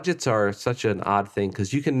 Budgets are such an odd thing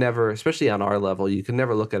because you can never, especially on our level, you can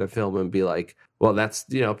never look at a film and be like, well, that's,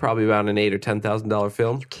 you know, probably about an $8,000 or $10,000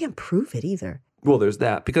 film. You can't prove it either. Well, there's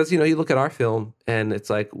that because you look at our film and it's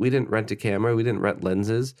like we didn't rent a camera, we didn't rent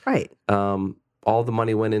lenses. Right. All the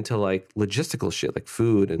money went into like logistical shit, like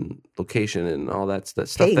food and location and all that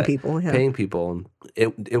stuff. Paying people, yeah. Paying people, and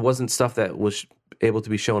it wasn't stuff that was able to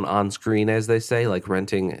be shown on screen, as they say, like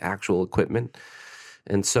renting actual equipment.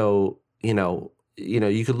 And so you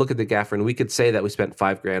could look at the gaffer and we could say that we spent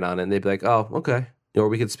 $5,000 on it, and they'd be like, "Oh, okay." Or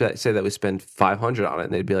we could say that we spend $500 on it,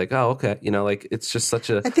 and they'd be like, "Oh, okay." Like it's just such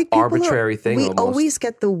a arbitrary thing. We almost. always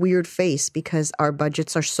get the weird face because our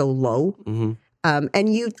budgets are so low. Mm-hmm.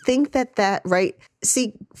 And you think that, right?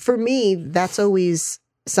 See, for me, that's always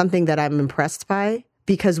something that I'm impressed by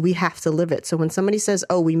because we have to live it. So when somebody says,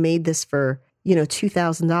 "Oh, we made this for,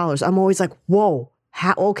 $2,000," I'm always like, "Whoa,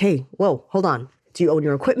 okay, whoa, hold on. Do you own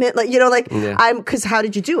your equipment?" Because how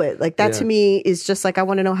did you do it? Like that to me is just like, I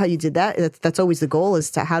want to know how you did that. That's always the goal,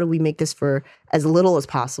 is to how do we make this for as little as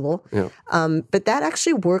possible? Yeah. But that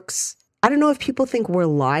actually works. I don't know if people think we're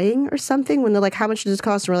lying or something when they're like, "How much does this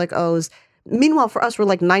cost?" And we're like, "Oh, meanwhile, for us, we're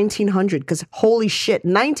like $1,900 because holy shit,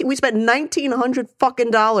 we spent $1,900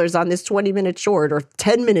 fucking dollars on this 20-minute short or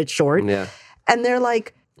 10-minute short." Yeah. And they're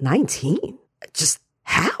like, 19? Just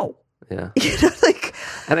how? Yeah.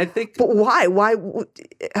 And I think, but why?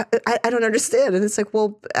 I don't understand. And it's like,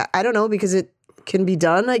 well, I don't know, because it can be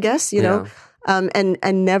done, I guess, and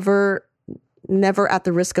never at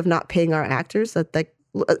the risk of not paying our actors.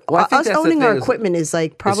 Us owning our equipment is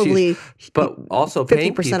like probably, but also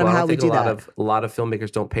paying 50% people, of how we do that. A lot of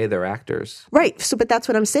filmmakers don't pay their actors, right? So, but that's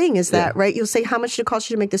what I'm saying is that right. You'll say, "How much did it cost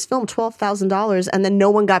you to make this film?" $12,000, and then no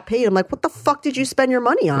one got paid. I'm like, what the fuck did you spend your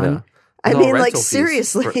money on? Yeah. I mean, like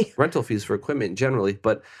seriously, rental fees for equipment generally,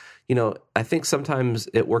 but I think sometimes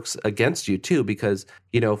it works against you too, because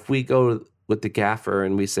if we go with the gaffer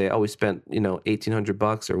and we say, "Oh, we spent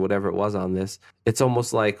 $1,800 or whatever it was on this," it's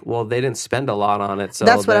almost like, well, they didn't spend a lot on it. So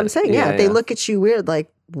that's what I'm saying. Yeah, they look at you weird,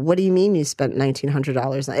 like, "What do you mean you spent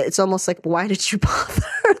 $1,900?" It's almost like, why did you bother?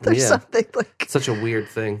 There's something like such a weird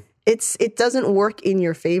thing. It doesn't work in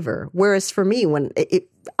your favor. Whereas for me, when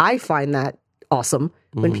I find that awesome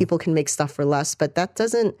when people can make stuff for less, but that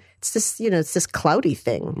doesn't. It's this it's this cloudy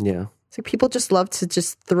thing. Yeah, so people just love to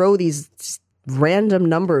just throw these random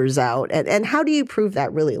numbers out, and how do you prove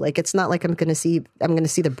that really? Like, it's not like I'm going to see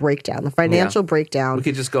the breakdown, the financial breakdown. We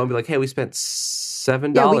could just go and be like, "Hey, we spent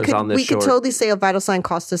 $7 on this." We could totally say a Vital Sign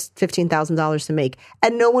cost us $15,000 to make,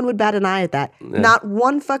 and no one would bat an eye at that. Yeah. Not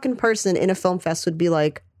one fucking person in a film fest would be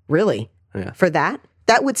like, "Really? Yeah. For that?"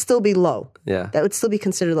 That would still be low. Yeah, that would still be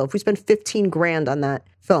considered low. If we spent $15,000 on that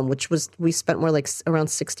film, we spent more like around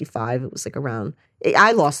 65. It was like around.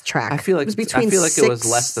 I lost track. I feel like it was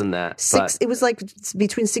less than that. It was like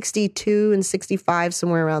between 62 and 65,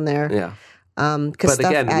 somewhere around there. Yeah. Because stuff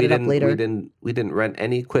again, added up later. We didn't rent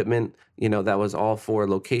any equipment. That was all for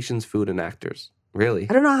locations, food, and actors. Really.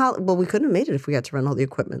 I don't know how. Well, we couldn't have made it if we had to rent all the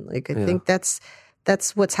equipment. Like, I think that's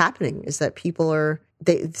what's happening, is that people are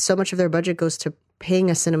so much of their budget goes to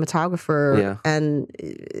paying a cinematographer, and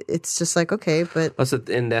it's just like, okay, but that's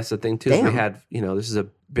the thing too. We had, this is a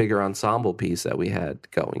bigger ensemble piece that we had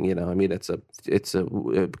going. I mean, it's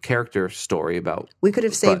a character story about. We could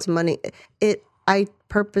have saved money. I've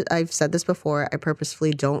said this before. I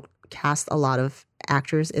purposefully don't cast a lot of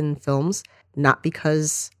actors in films, not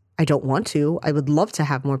because I don't want to. I would love to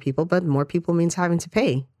have more people, but more people means having to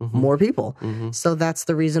pay more people. Mm-hmm. So that's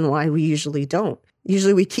the reason why we usually don't.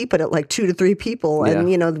 Usually we keep it at like 2 to 3 people, and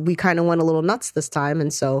we kind of went a little nuts this time,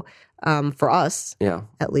 and so for us,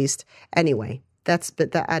 at least. Anyway, I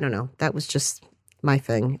don't know. That was just my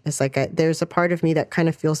thing. It's like there's a part of me that kind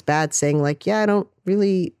of feels bad saying like, I don't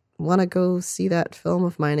really want to go see that film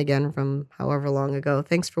of mine again from however long ago.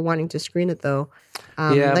 Thanks for wanting to screen it, though.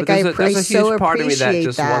 But there's a huge part of me that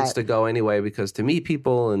just wants to go anyway, because to meet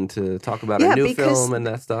people and to talk about a new film and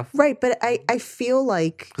that stuff. Right, but I feel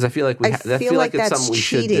like... Because I feel like it's something we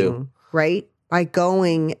should do. Right? By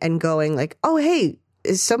going like, oh, hey,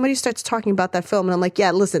 somebody starts talking about that film, and I'm like,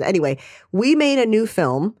 yeah, listen, anyway, we made a new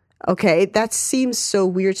film. Okay, that seems so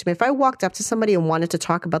weird to me. If I walked up to somebody and wanted to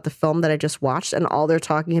talk about the film that I just watched, and all they're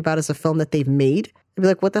talking about is a film that they've made, I'd be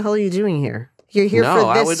like, what the hell are you doing here? You're here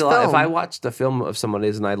for this film. If I watched a film of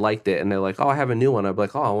somebody's and I liked it, and they're like, oh, I have a new one, I'd be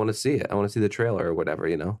like, oh, I want to see it. I want to see the trailer or whatever,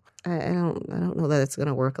 I don't know that it's going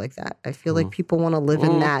to work like that. I feel like people want to live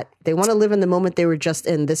in that. They want to live in the moment they were just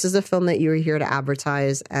in. This is a film that you were here to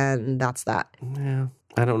advertise, and that's that. Yeah,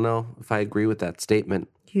 I don't know if I agree with that statement.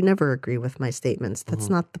 You never agree with my statements. That's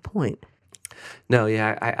not the point. No,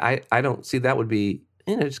 I don't see that would be,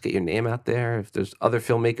 just get your name out there. If there's other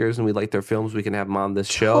filmmakers and we like their films, we can have them on this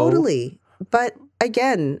show. Totally. But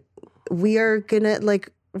again, we are going to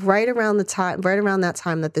right around that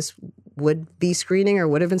time that this would be screening or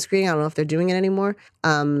would have been screening. I don't know if they're doing it anymore.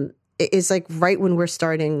 It's like right when we're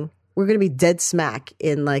going to be dead smack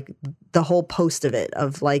in like the whole post of it,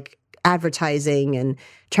 of like advertising and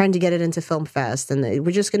trying to get it into Film Fest. And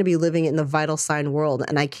we're just going to be living in the vital sign world.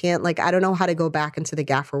 And I can't, like, I don't know how to go back into the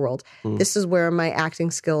gaffer world. This is where my acting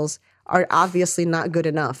skills are obviously not good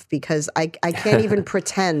enough, because I can't even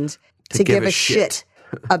pretend to give a shit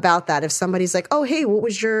about that. If somebody's like, oh, hey, what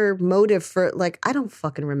was your motive for, like, I don't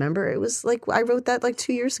fucking remember. It was like, I wrote that like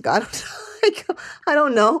 2 years ago. I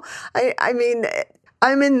don't know. I mean,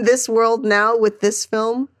 I'm in this world now with this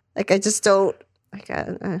film. Like, I just don't.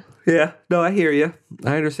 Yeah, no, I hear you.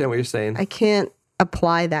 I understand what you're saying. I can't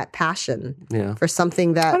apply that passion for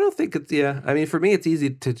something that... I don't think it's... Yeah, I mean, for me, it's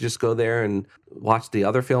easy to just go there and watch the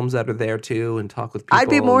other films that are there, too, and talk with people. I'd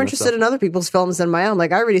be more interested in other people's films than my own.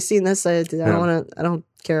 Like, I already seen this. I don't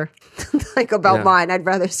care like about mine. I'd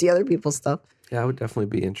rather see other people's stuff. Yeah, I would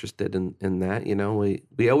definitely be interested in that. You know,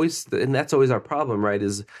 we always... And that's always our problem, right?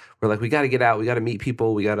 Is we're like, we got to get out. We got to meet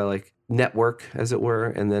people. We got to, like, network, as it were.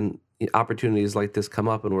 And then opportunities like this come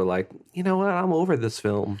up and we're like, you know what, I'm over this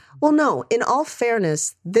film. Well, no, in all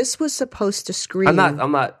fairness, this was supposed to screen.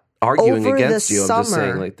 I'm not arguing against you. I'm just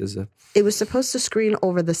saying, like, it was supposed to screen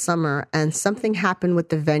over the summer, and something happened with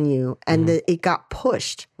the venue, and it got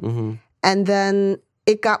pushed. And then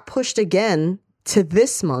it got pushed again to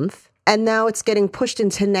this month, and now it's getting pushed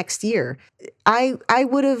into next year. I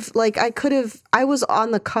was on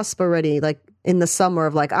the cusp already, like, in the summer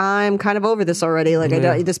of like, I'm kind of over this already. Like,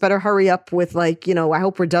 I just better hurry up with, like, you know, I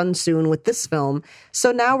hope we're done soon with this film.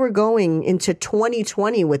 So now we're going into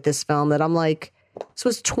 2020 with this film that I'm like, this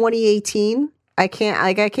was 2018. I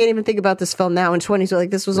can't even think about this film now in 2020. So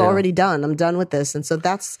like, this was already done. I'm done with this. And so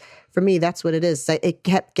that's, for me, that's what it is. It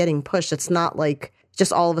kept getting pushed. It's not like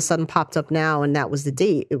just all of a sudden popped up now and that was the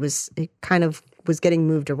date. It kind of was getting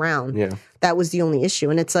moved around. Yeah. That was the only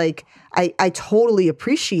issue. And it's like, I totally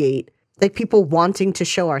appreciate like people wanting to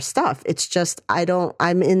show our stuff. It's just,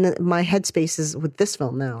 I'm in my headspaces with this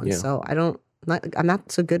film now. And so I'm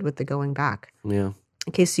not so good with the going back. Yeah.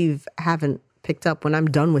 In case you haven't picked up, when I'm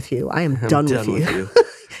done with you, I am done with you.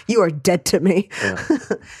 You are dead to me.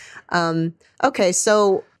 Yeah. Okay.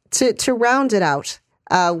 So to round it out,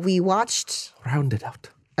 we watched. Round it out.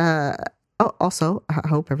 Also, I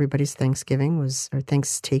hope everybody's Thanksgiving was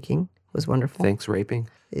wonderful. Thanks Raping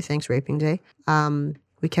Day.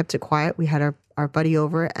 We kept it quiet. We had our buddy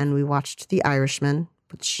over and we watched The Irishman,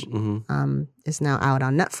 which is now out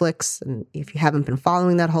on Netflix. And if you haven't been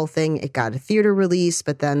following that whole thing, it got a theater release,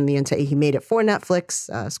 but then he made it for Netflix,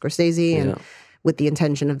 Scorsese, and with the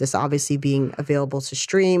intention of this obviously being available to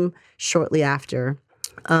stream shortly after.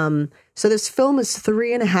 So this film is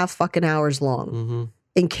 3.5 fucking hours long.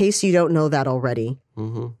 In case you don't know that already,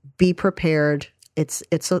 be prepared. It's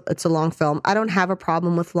a long film. I don't have a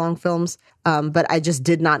problem with long films, but I just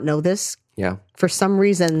did not know this. Yeah. For some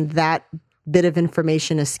reason, that bit of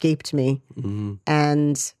information escaped me,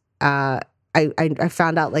 and I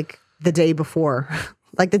found out like the day before,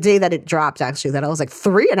 like the day that it dropped. Actually, that I was like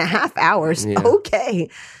 3.5 hours. Yeah. Okay,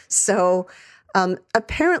 so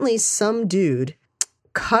apparently some dude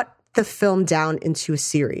cut the film down into a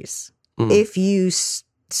series. If you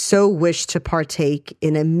so wish to partake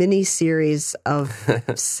in a mini series of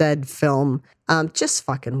said film, just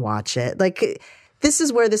fucking watch it. Like, this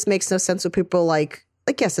is where this makes no sense with people like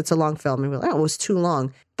yes, it's a long film. And we're like, oh, it was too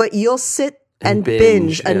long. But you'll sit and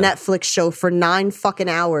binge a Netflix show for 9 fucking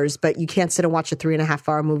hours, but you can't sit and watch a 3.5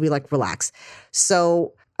 hour movie. Like, relax.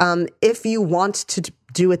 So if you want to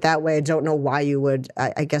do it that way, I don't know why you would.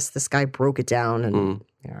 I guess this guy broke it down, and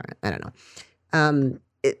I don't know.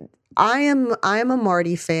 I am a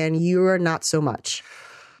Marty fan. You are not so much.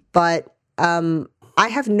 But I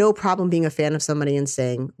have no problem being a fan of somebody and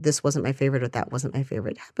saying this wasn't my favorite or that wasn't my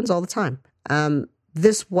favorite. It happens all the time.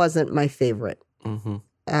 This wasn't my favorite.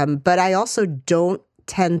 But I also don't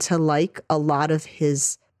tend to like a lot of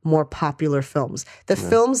his more popular films. The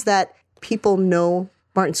films that people know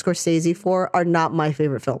Martin Scorsese for are not my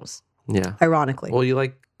favorite films. Yeah. Ironically. Well, you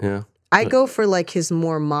like, I go for like his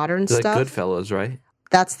more modern stuff. Like Goodfellas, right?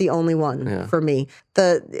 That's the only one for me.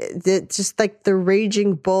 The just like the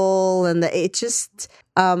Raging Bull and so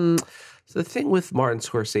the thing with Martin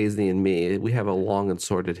Scorsese and me, we have a long and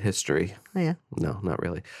sordid history. Oh, yeah. No, not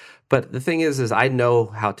really. But the thing is I know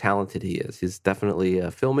how talented he is. He's definitely a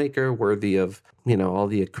filmmaker worthy of, all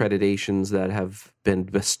the accreditations that have been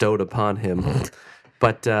bestowed upon him.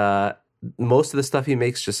 But most of the stuff he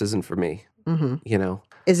makes just isn't for me. You know.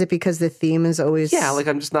 Is it because the theme is always... Yeah, like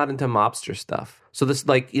I'm just not into mobster stuff. So this,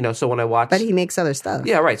 like, you know, so when I watch... But he makes other stuff.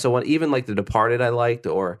 Yeah, right. So when even like The Departed I liked,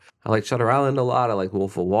 or I like Shutter Island a lot, I like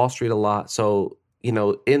Wolf of Wall Street a lot. So, you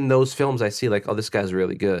know, in those films I see like, oh, this guy's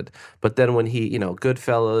really good. But then when he, you know,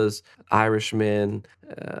 Goodfellas, Irishman,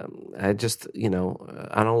 I just, you know,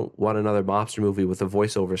 I don't want another mobster movie with a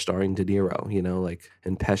voiceover starring De Niro, you know, like,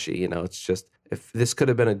 and Pesci, you know, it's just, if this could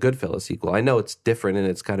have been a Goodfellas sequel. I know it's different and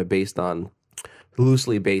it's kind of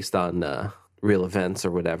loosely based on real events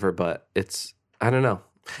or whatever, but it's, I don't know.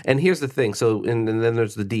 And here's the thing. So, and then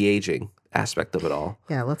there's the de-aging aspect of it all.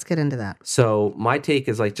 Yeah, let's get into that. So my take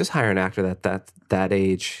is like, just hire an actor that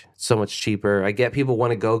age, so much cheaper. I get people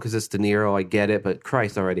want to go because it's De Niro. I get it, but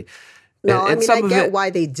Christ already. No, I mean, I get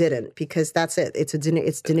why they didn't, because that's it. It's De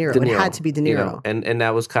Niro. It had to be De Niro. You know, and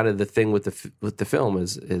that was kind of the thing with the film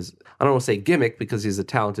is I don't want to say gimmick because he's a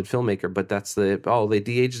talented filmmaker, but that's they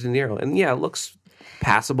de-aged De Niro. And yeah, it looks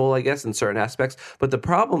passable, I guess, in certain aspects. But the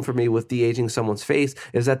problem for me with de-aging someone's face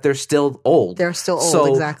is that they're still old. They're still old, so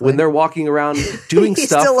exactly. When they're walking around doing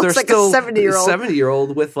stuff, still they're looks like still a 70-year-old.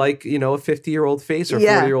 70-year-old with like, you know, a 50-year-old face or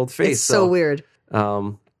 40-year-old face. It's so weird.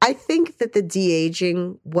 I think that the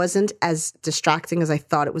de-aging wasn't as distracting as I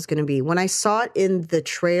thought it was going to be. When I saw it in the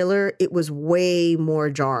trailer, it was way more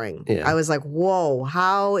jarring. Yeah. I was like, whoa,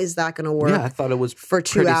 how is that going to work? Yeah, I thought it was for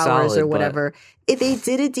 2 hours solid, or whatever. They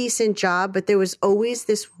did a decent job, but there was always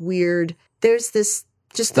this weird, this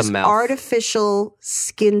artificial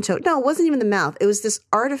skin tone. No, it wasn't even the mouth. It was this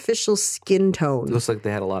artificial skin tone. It looks like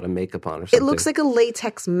they had a lot of makeup on or something. It looks like a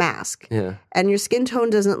latex mask. Yeah. And your skin tone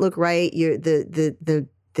doesn't look right.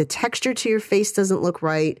 The texture to your face doesn't look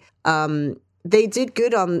right. They did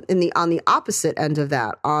good on the opposite end of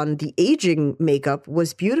that. On the aging makeup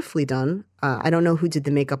was beautifully done. I don't know who did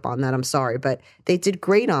the makeup on that. I'm sorry, but they did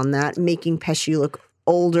great on that, making Pesci look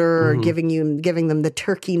older, giving them the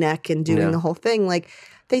turkey neck and doing the whole thing. Like,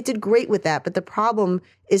 they did great with that. But the problem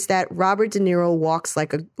is that Robert De Niro walks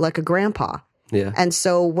like a grandpa. Yeah. And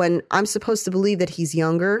so when I'm supposed to believe that he's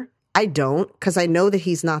younger, I don't, because I know that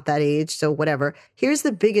he's not that age, so whatever. Here's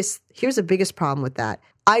the biggest problem with that.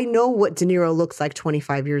 I know what De Niro looks like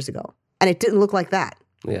 25 years ago, and it didn't look like that.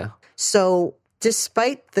 Yeah. So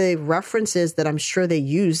despite the references that I'm sure they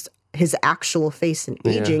used his actual face in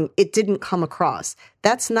aging, it didn't come across.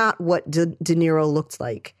 That's not what De Niro looked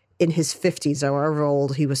like in his 50s or however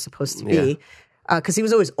old he was supposed to be, because he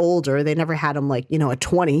was always older. They never had him like, you know, at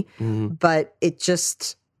 20, but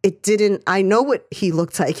it didn't, I know what he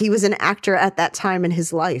looked like. He was an actor at that time in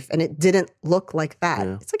his life, and it didn't look like that.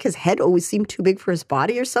 Yeah. It's like his head always seemed too big for his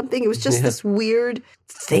body or something. It was just this weird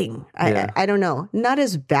thing. I don't know. Not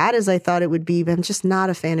as bad as I thought it would be, but I'm just not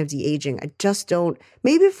a fan of de-aging. I just don't.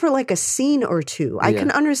 Maybe for like a scene or two. I can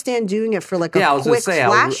understand doing it for like a quick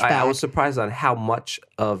flashback. I was surprised on how much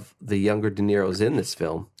of the younger De Niro's in this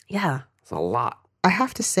film. Yeah. It's a lot. I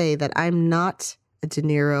have to say that I'm not a De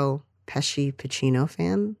Niro Pesci Pacino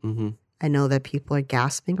fan. I know that people are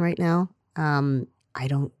gasping right now. I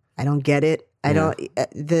don't get it.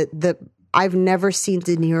 I've never seen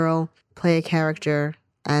De Niro play a character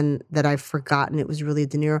and that I've forgotten it was really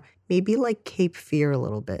De Niro. Maybe like Cape Fear a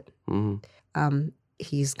little bit.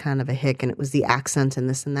 He's kind of a hick and it was the accent and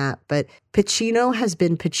this and that. But Pacino has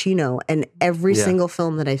been Pacino in every single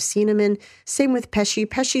film that I've seen him in. Same with Pesci.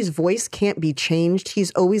 Pesci's voice can't be changed. He's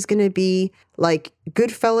always going to be like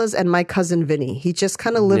Goodfellas and My Cousin Vinny. He just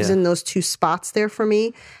kind of lives in those two spots there for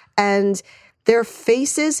me. And their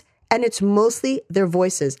faces, and it's mostly their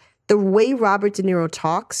voices. The way Robert De Niro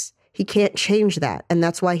talks, he can't change that. And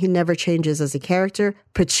that's why he never changes as a character.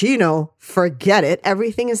 Pacino, forget it.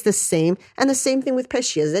 Everything is the same. And the same thing with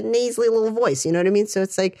Pesci, is that nasally little voice. You know what I mean? So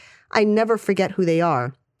it's like, I never forget who they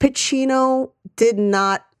are. Pacino did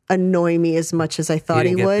not annoy me as much as I thought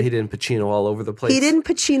he would. He didn't Pacino all over the place. He didn't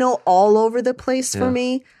Pacino all over the place for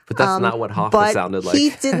me. But that's not what Hoffa sounded like.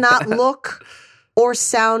 He did not look or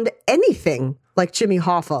sound anything like Jimmy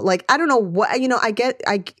Hoffa. Like, I don't know what, you know,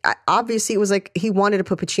 I obviously it was like he wanted to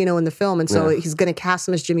put Pacino in the film, and so he's going to cast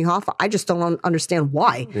him as Jimmy Hoffa. I just don't understand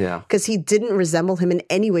why. Yeah. Because he didn't resemble him in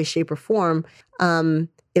any way, shape, or form.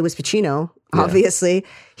 It was Pacino, obviously.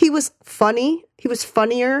 He was funny. He was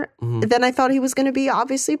funnier than I thought he was going to be,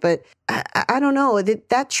 obviously. But I don't know.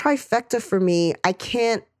 That trifecta for me, I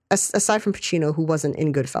can't, aside from Pacino, who wasn't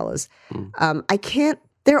in Goodfellas, I can't.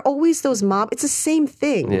 They're always those it's the same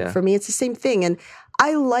thing for me. It's the same thing. And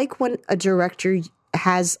I like when a director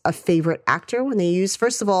has a favorite actor when they use,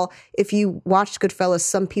 first of all, if you watched Goodfellas,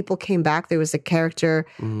 some people came back. There was a character,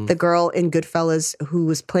 the girl in Goodfellas who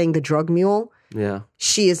was playing the drug mule. Yeah.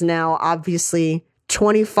 She is now obviously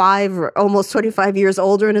 25 or almost 25 years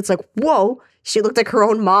older. And it's like, whoa, she looked like her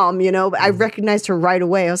own mom, you know? I recognized her right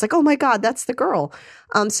away. I was like, oh my God, that's the girl.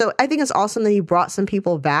 So I think it's awesome that he brought some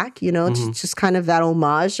people back, you know, just kind of that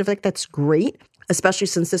homage. I feel like that's great, especially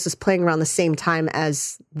since this is playing around the same time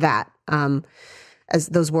as that. As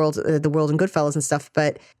those worlds, the world and Goodfellas and stuff.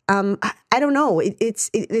 But I don't know.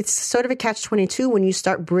 It's sort of a catch-22 when you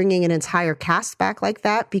start bringing an entire cast back like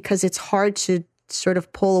that, because it's hard to sort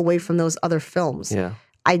of pull away from those other films. Yeah.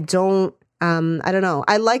 I don't know.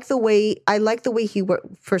 I like the way he worked.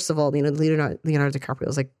 First of all, you know, Leonardo DiCaprio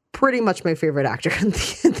is like pretty much my favorite actor in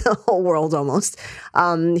the whole world almost.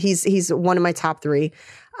 He's one of my top 3.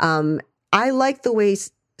 I like the way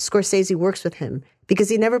Scorsese works with him because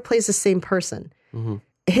he never plays the same person. Mm-hmm.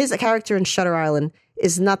 His character in Shutter Island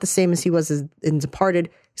is not the same as he was in Departed.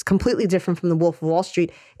 It's completely different from The Wolf of Wall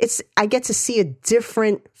Street. I get to see a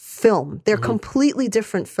different film. They're completely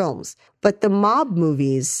different films. But the mob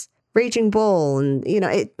movies, Raging Bull, and you know,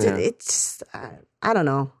 it's I don't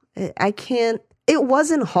know. I can't. It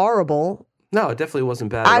wasn't horrible. No, it definitely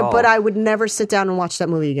wasn't bad at all. But I would never sit down and watch that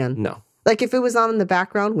movie again. No. Like if it was on in the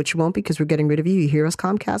background, which it won't because we're getting rid of you. You hear us,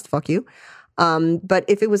 Comcast? Fuck you. But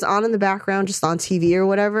if it was on in the background, just on TV or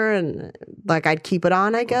whatever, and like I'd keep it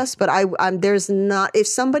on, I guess. But there's not. If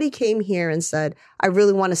somebody came here and said, "I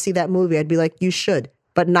really want to see that movie," I'd be like, "You should,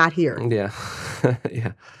 but not here." Yeah,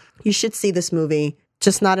 yeah. You should see this movie,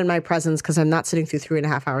 just not in my presence because I'm not sitting through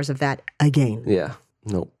 3.5 hours of that again. Yeah.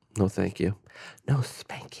 No, thank you. No,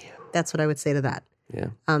 thank you. That's what I would say to that. Yeah.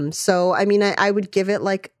 So I mean, I would give it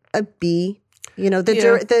like a B. You know,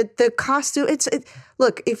 the costume.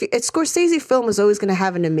 Look, if a Scorsese film is always going to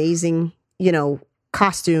have an amazing, you know,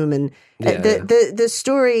 costume and the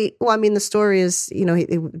story. Well, I mean, the story is, you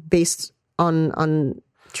know, based on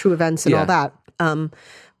true events and all that.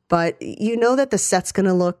 But you know that the set's going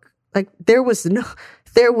to look like there was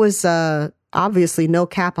obviously no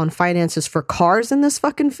cap on finances for cars in this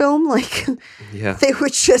fucking film. Like, they were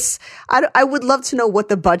just, I would love to know what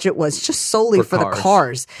the budget was just solely for the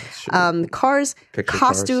cars. Cars,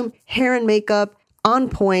 costume, hair and makeup, on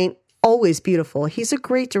point, always beautiful. He's a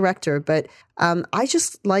great director, but I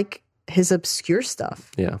just like his obscure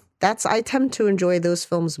stuff. Yeah. I tend to enjoy those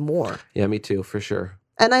films more. Yeah, me too, for sure.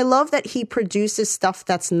 And I love that he produces stuff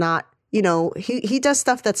that's not, you know, he does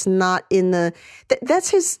stuff that's not in that's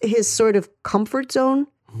his sort of comfort zone.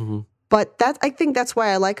 Mm-hmm. But I think that's why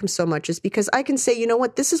I like him so much, is because I can say, you know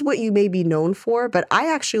what, this is what you may be known for, but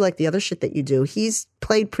I actually like the other shit that you do. He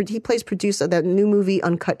plays producer that new movie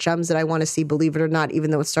Uncut Gems that I want to see, believe it or not,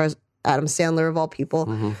 even though it stars Adam Sandler of all people.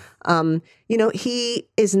 Mm-hmm. You know, he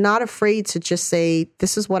is not afraid to just say,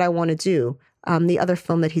 this is what I want to do. The other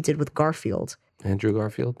film that he did with Garfield. Andrew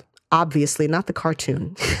Garfield? Obviously, not the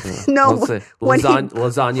cartoon. No,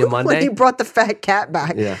 Lasagna Monday? When he brought the fat cat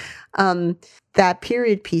back. Yeah. That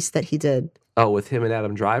period piece that he did. Oh, with him and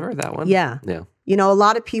Adam Driver, that one? Yeah. Yeah. You know, a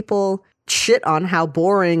lot of people shit on how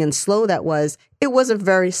boring and slow that was. It was a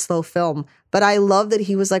very slow film. But I love that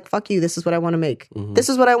he was like, fuck you, this is what I want to make. Mm-hmm. This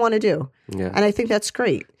is what I want to do. Yeah. And I think that's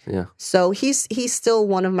great. Yeah. So he's still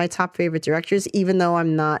one of my top favorite directors, even though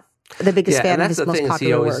I'm not the biggest fan of his most popular work. And that's the thing,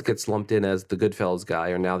 is he always gets lumped in as the Goodfellas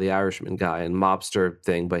guy or now the Irishman guy and mobster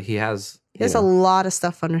thing, but he has a lot of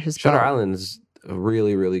stuff under his belt. Shutter Island is a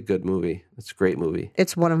really, really good movie. It's a great movie.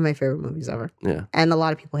 It's one of my favorite movies ever. Yeah. And a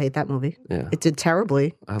lot of people hate that movie. Yeah. It did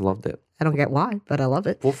terribly. I loved it. I don't get why, but I love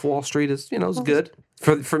it. Wolf of Wall Street is, is good.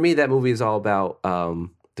 For me, that movie is all about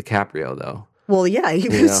DiCaprio, though. Well, yeah,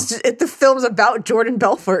 the film's about Jordan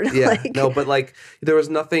Belfort. Yeah, but like there was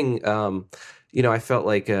nothing. I felt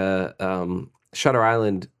like Shutter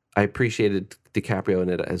Island. I appreciated DiCaprio in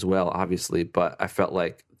it as well, obviously, but I felt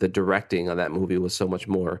like the directing on that movie was so much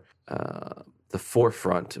more the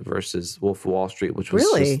forefront versus Wolf of Wall Street, which was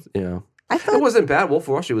just, I thought it wasn't bad. Wolf of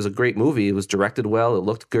Wall Street was a great movie. It was directed well. It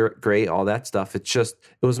looked great. All that stuff. It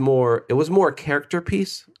was more a character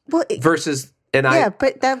piece versus.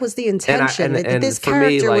 But that was the intention. And this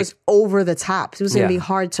character was over the top. It was going to be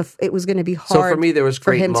hard to. It was going to be hard. So for me, there was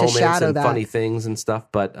great moments and that. funny things and stuff.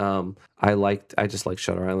 But I just like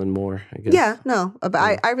Shutter Island more, I guess. Yeah, no, but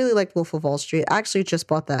I really liked Wolf of Wall Street. I actually just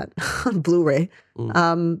bought that on Blu-ray.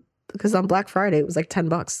 Because on Black Friday it was like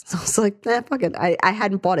 $10. So I was like, fuck it. I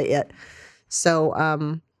hadn't bought it yet. So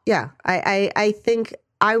I think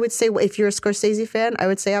I would say if you're a Scorsese fan, I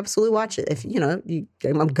would say absolutely watch it. If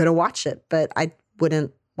I'm gonna watch it, but I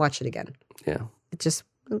wouldn't watch it again. Yeah, it just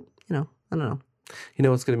I don't know. You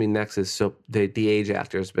know what's going to be next is the age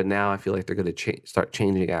actors, but now I feel like they're going to start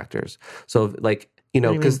changing actors. So like You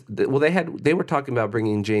know, What do you because they were talking about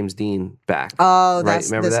bringing James Dean back. Oh, right? that's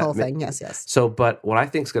Remember this that? whole thing. Yes. So, but what I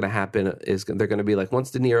think is going to happen is they're going to be like, once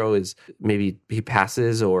De Niro is maybe he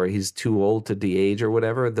passes or he's too old to de-age or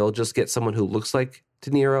whatever, they'll just get someone who looks like De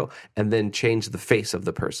Niro and then change the face of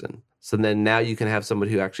the person. So then now you can have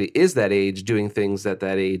somebody who actually is that age doing things at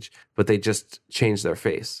that age, but they just change their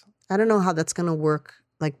face. I don't know how that's going to work,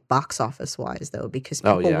 like box office wise, though, because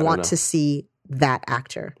people I don't want know. to see that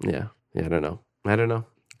actor. Yeah, I don't know.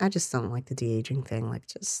 I just don't like the de-aging thing. Like,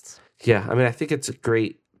 just Yeah, I mean, I think it's a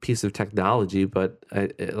great piece of technology, but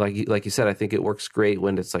like you said, I think it works great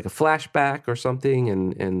when it's like a flashback or something,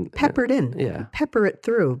 and peppered in. Yeah. Pepper it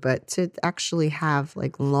through, but to actually have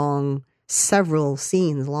like long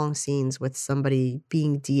scenes with somebody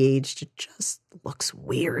being de-aged, it just looks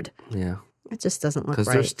weird. Yeah, It just doesn't look because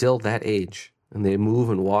right. they're still that age and they move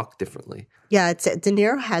and walk differently. Yeah, De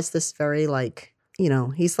Niro has this very like,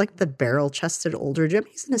 he's like the barrel-chested older Jim.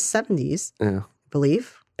 He's in his 70s, Yeah, I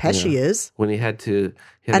believe. Pesci is. when he had De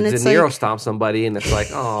And it's Niro like- stomp somebody, and it's like,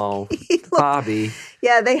 oh, Bobby.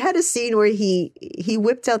 Yeah, they had a scene where he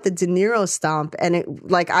whipped out the De Niro stomp, and it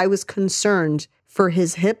like I was concerned for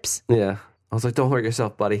his hips. Yeah, I was like, don't hurt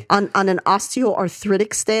yourself, buddy. On an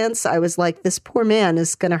osteoarthritic stance, I was like, this poor man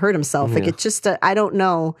is going to hurt himself. Like, Yeah. it just, I don't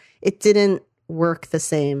know. It didn't work the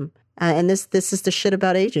same. And this is the shit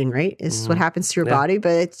about aging, right? This is what happens to your Yeah. body.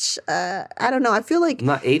 But it's, I don't know. I feel like I'm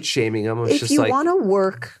not age shaming them. It's if just you like, want to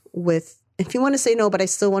work with, if you want to say no, but I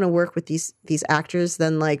still want to work with these actors,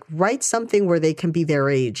 then like write something where they can be their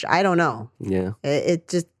age. I don't know. yeah, It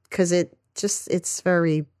just, because it's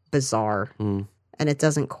very bizarre and it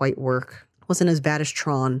doesn't quite work. Wasn't as bad as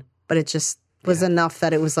Tron, but it just was enough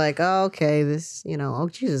that it was like, oh, okay, this, oh,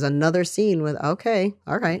 Jesus, another scene with, okay,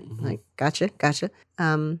 all right, like, gotcha.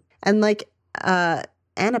 And like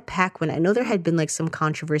Anna Paquin, I know there had been like some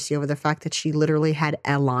controversy over the fact that she literally had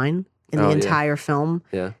a line in the Oh, yeah. entire film.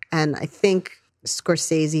 yeah, And I think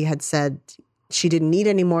Scorsese had said she didn't need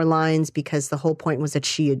any more lines because the whole point was that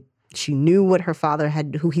she knew what her father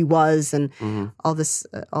had, who he was, and all this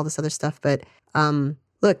other stuff. But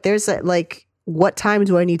look, there's like, what time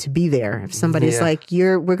do I need to be there? If somebody's Yeah. like,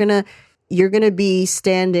 you're gonna be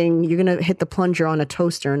standing, you're gonna hit the plunger on a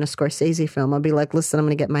toaster in a Scorsese film, I'll be like, listen, I'm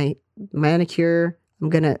gonna get my manicure. I'm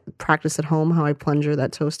gonna practice at home how I plunger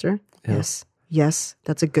that toaster. Yeah. Yes,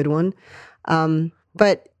 that's a good one.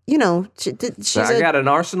 But she's I got an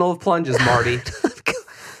arsenal of plunges, Marty.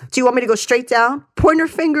 do you want me to go straight down? Pointer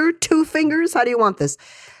finger, 2 fingers? How do you want this?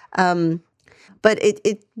 But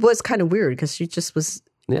it was kind of weird because she just was,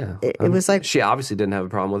 Yeah, it was like, she obviously didn't have a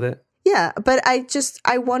problem with it. yeah, but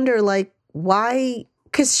I wonder like why,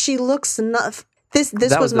 because she looks enough. This That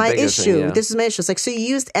was was the my biggest issue. thing, yeah. This is my issue. It's like, so you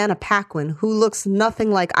used Anna Paquin, who looks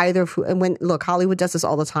nothing like either of who, and look, Hollywood does this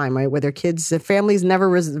all the time, right? Where their kids, their families never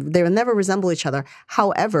resemble each other.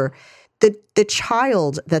 However, the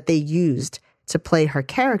child that they used to play her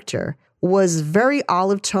character was very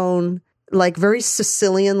olive tone, like very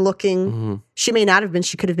Sicilian looking. She may not have been,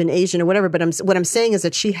 she could have been Asian or whatever, but what I'm saying is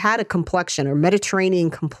that she had a complexion or Mediterranean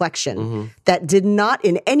complexion that did not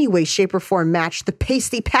in any way, shape, or form match the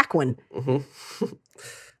pasty Paquin.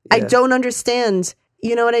 I don't understand.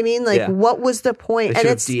 You know what I mean? Like, Yeah. what was the point? They And should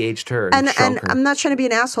have it's de-aged her and shrunk her. I'm not trying to be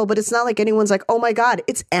an asshole, but it's not like anyone's like, oh my God,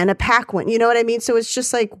 it's Anna Paquin. You know what I mean? So it's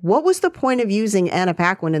just like, what was the point of using Anna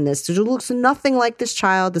Paquin in this? She looks nothing like this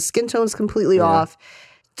child. The skin tone's completely off.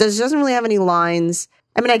 Doesn't really have any lines.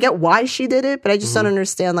 I mean, I get why she did it, but I just don't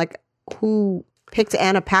understand like who picked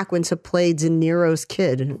Anna Paquin to play De Niro's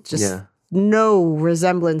kid. Just no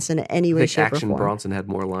resemblance in any I way, think shape, or Action form. Bronson had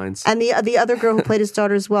more lines. And the other girl who played his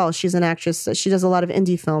daughter as well, she's an actress. She does a lot of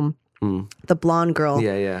indie film. The blonde girl.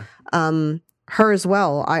 Yeah. Her as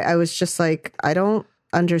well. I was just like, I don't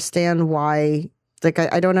understand why. Like,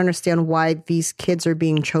 I don't understand why these kids are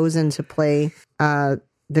being chosen to play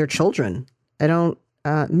their children. I don't.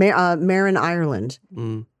 Marin Ireland.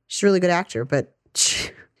 She's a really good actor, but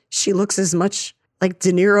she looks as much like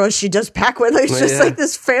De Niro as she does Paquin. Like, it's just like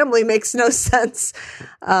this family makes no sense.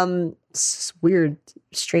 It's just weird,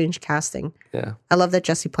 strange casting. Yeah. I love that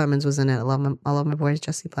Jesse Plemons was in it. I love my boy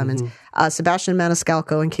Jesse Plemons. Sebastian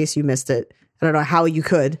Maniscalco, in case you missed it, I don't know how you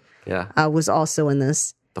could. Yeah. Was also in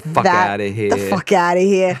this. The fuck out of here. The fuck out of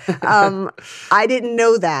here. I didn't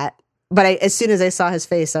know that. But as soon as I saw his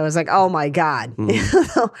face, I was like, oh my God.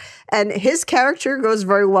 And his character goes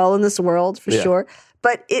very well in this world, for sure.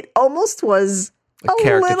 But it almost was a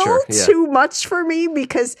little too much for me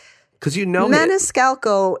because you know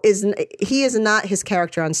Maniscalco is not his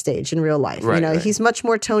character on stage in real life. Right. He's much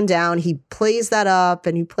more toned down. He plays that up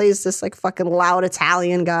and he plays this like fucking loud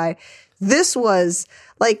Italian guy. This was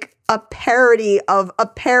like a parody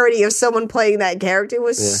of someone playing that character. It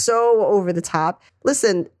was so over the top.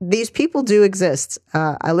 Listen, these people do exist.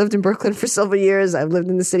 I lived in Brooklyn for several years. I've lived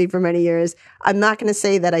in the city for many years. I'm not going to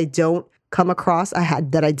say that I didn't come across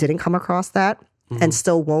that and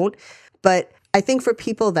still won't. But I think for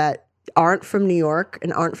people that aren't from New York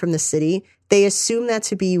and aren't from the city, they assume that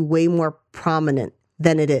to be way more prominent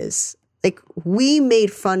than it is. Like, we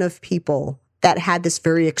made fun of people that had this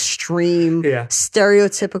very extreme,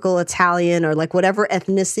 stereotypical Italian or like whatever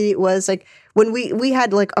ethnicity it was. Like, when we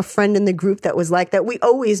had like a friend in the group that was like that, we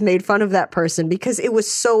always made fun of that person because it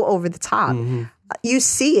was so over the top. Mm-hmm. You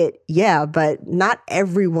see it, but not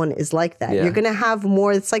everyone is like that. Yeah. You're going to have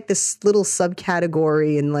more, it's like this little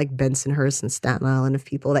subcategory in like Bensonhurst and Staten Island of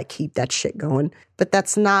people that keep that shit going. But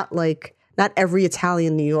that's not like, not every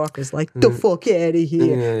Italian New Yorker is like, the fuck out of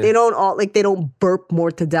here. Yeah. They don't all, like, they don't burp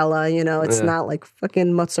mortadella, you know? It's not like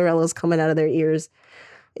fucking mozzarella's coming out of their ears.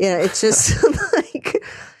 Yeah, it's just like,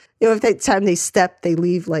 you know, if that time they step, they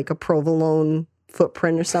leave like a provolone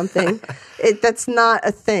footprint or something. That's not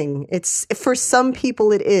a thing. It's, for some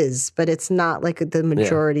people it is, but it's not like the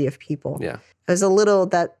majority of people. Yeah. It was a little,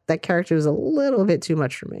 that character was a little bit too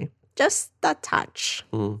much for me. Just a touch.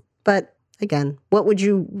 But again,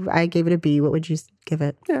 I gave it a B. What would you give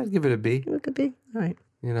it? Yeah, I'd give it a B. It could be. All right.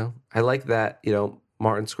 You know, I like that, you know,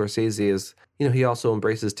 Martin Scorsese is, you know, he also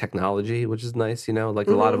embraces technology, which is nice, you know, like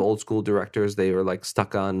a lot of old school directors, they were like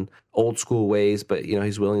stuck on old school ways, but, you know,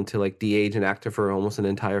 he's willing to like de-age an actor for almost an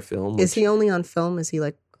entire film. Is he only on film? Is he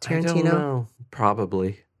like Tarantino? I don't know.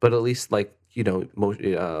 Probably. But at least like, you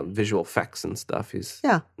know, visual effects and stuff, he's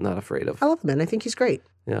not afraid of. I love him, and I think he's great.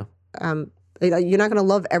 Yeah. You're not going to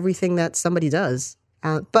love everything that somebody does.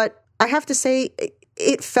 But I have to say,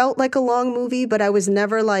 it felt like a long movie, but I was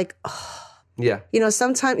never like, oh. Yeah. You know,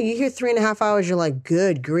 sometimes you hear 3.5 hours, you're like,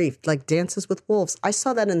 good grief, like Dances with Wolves. I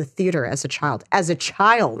saw that in the theater as a child. I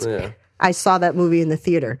saw that movie in the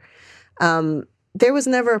theater. There was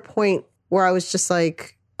never a point where I was just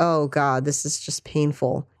like, oh God, this is just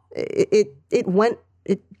painful.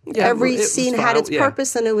 Every scene had its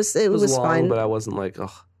purpose, and it was long, fine. But I wasn't like,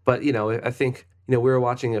 oh. But, you know, I think, you know, we were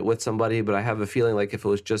watching it with somebody, but I have a feeling like if it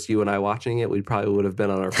was just you and I watching it, we probably would have been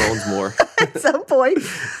on our phones more. At some point.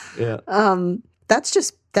 Yeah. That's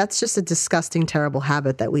just a disgusting, terrible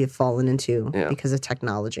habit that we have fallen into because of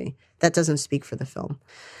technology. That doesn't speak for the film.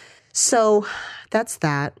 So that's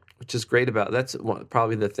that. Which is great that's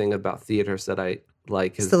probably the thing about theaters that I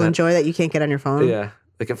like. Is Still enjoy that you can't get on your phone? Yeah.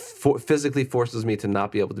 Like it physically forces me to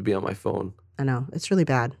not be able to be on my phone. I know. It's really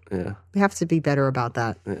bad. Yeah. We have to be better about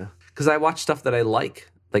that. Yeah. Because I watch stuff that I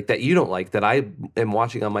like that you don't like, that I am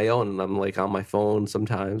watching on my own, and I'm like on my phone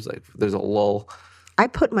sometimes. Like there's a lull. I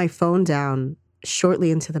put my phone down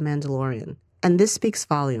shortly into The Mandalorian, and this speaks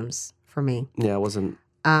volumes for me. Yeah, it wasn't.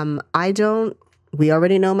 We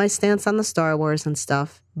already know my stance on the Star Wars and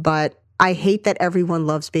stuff, but I hate that everyone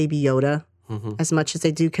loves Baby Yoda as much as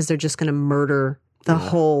they do, because they're just going to murder the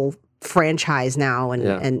whole franchise now.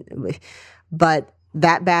 But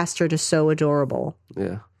that bastard is so adorable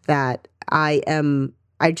that I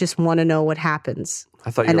just want to know what happens.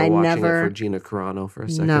 I thought you were watching it for Gina Carano for a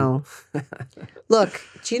second. No. Look,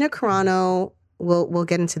 Gina Carano, we'll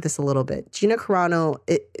get into this a little bit. Gina Carano,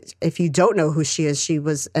 if you don't know who she is, she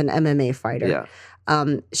was an MMA fighter.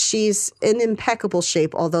 Yeah. She's in impeccable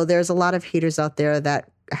shape, although there's a lot of haters out there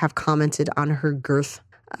that have commented on her girth.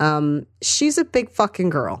 She's a big fucking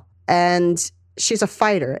girl, and she's a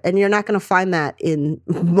fighter, and you're not going to find that in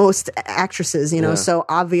most actresses, you know? So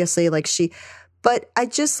obviously, like but I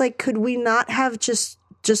just like, could we not have just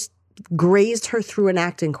grazed her through an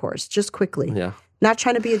acting course just quickly? Yeah. Not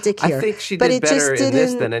trying to be a dick here. I think she did better in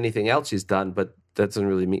this than anything else she's done, but that doesn't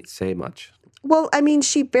really say much. Well, I mean,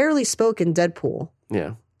 she barely spoke in Deadpool.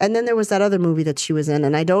 Yeah. And then there was that other movie that she was in,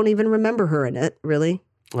 and I don't even remember her in it, really.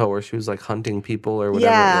 Oh, where she was like hunting people or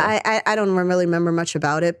whatever. Yeah, I don't really remember much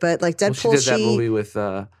about it, but like Deadpool, well, she did that movie with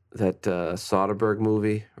that Soderbergh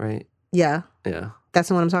movie, right? Yeah. Yeah. That's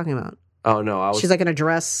the one I'm talking about. Oh, no. She's like in a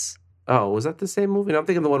dress. Oh, was that the same movie? No, I'm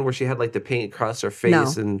thinking of the one where she had like the paint across her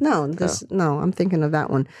face. No, I'm thinking of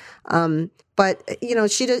that one. But, you know,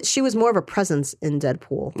 she was more of a presence in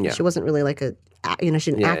Deadpool. Yeah. She wasn't really like she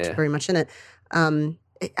didn't act very much in it.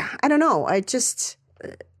 I don't know. It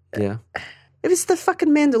was the fucking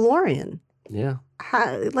Mandalorian. Yeah.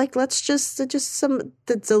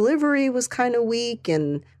 The delivery was kind of weak,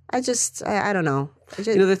 and I don't know.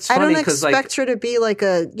 That's funny, I don't expect her to be like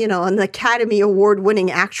an Academy Award winning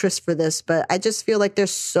actress for this, but I just feel like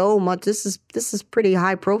there's so much. This is pretty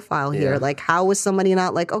high profile here. Like, how was somebody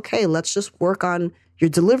not like, okay, let's just work on your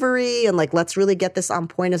delivery, and like let's really get this on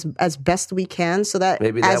point as best we can, so that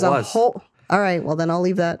Maybe that as a was. whole. All right, well then I'll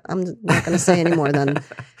leave that. I'm not going to say anymore. Then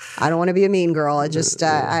I don't want to be a mean girl. I just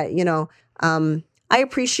I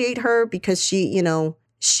appreciate her because she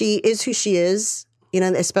is who she is.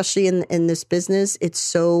 Especially in this business, it's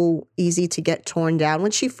so easy to get torn down.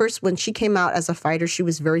 When she came out as a fighter, she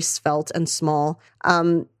was very svelte and small.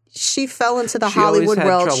 She fell into the Hollywood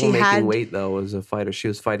world. She always had trouble making weight, though, as a fighter. She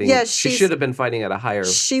was fighting. Yeah, she should have been fighting at a higher.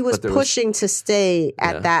 She was pushing to stay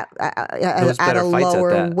at that at a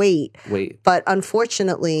lower weight. But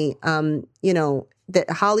unfortunately, that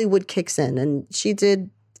Hollywood kicks in, and she did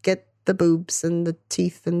get the boobs and the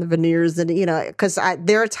teeth and the veneers, and because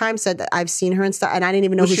there are times that I've seen her and stuff, and I didn't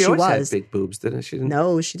even know who she was. She always had big boobs, didn't she?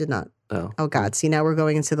 No, she did not. Oh God! See, now we're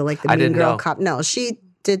going into the mean girl cop. No, she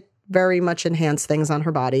did very much enhance things on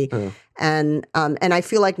her body. And I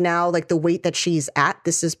feel like now, like the weight that she's at,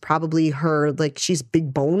 this is probably her, like she's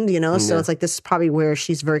big boned, so it's like this is probably where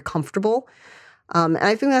she's very comfortable. And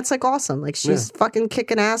I think that's like awesome. Like she's fucking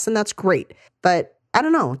kicking ass, and that's great. But I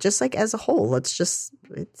don't know, just like as a whole,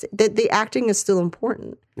 the acting is still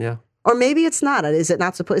important. Yeah. Or maybe it's not. Is it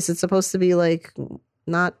supposed to be like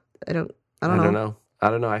not, I don't know. I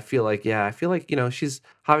don't know. I feel like, she's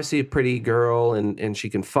obviously a pretty girl and she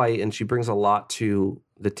can fight and she brings a lot to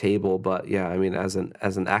the table. But yeah, I mean, as an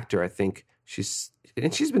actor, I think she's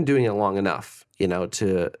been doing it long enough,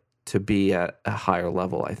 to be at a higher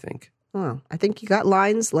level, I think. Oh, I think you got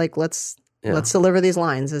lines. Like, let's deliver these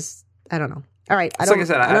lines. I don't know. All right. I don't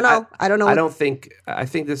know. I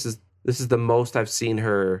think this is the most I've seen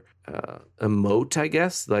her emote, I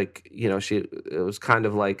guess. Like, it was kind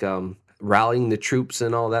of like, rallying the troops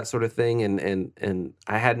and all that sort of thing, and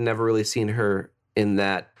I had never really seen her in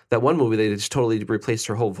that one movie. They just totally replaced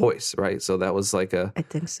her whole voice, right? So that was like I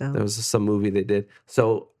think so. That was some movie they did.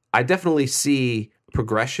 So I definitely see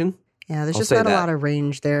progression. Yeah, there's just not a lot of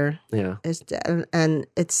range there. Yeah, and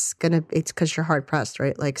it's because you're hard pressed,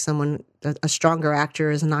 right? Like a stronger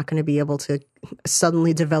actor is not going to be able to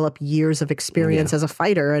suddenly develop years of experience as a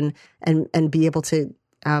fighter and be able to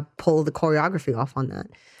pull the choreography off on that.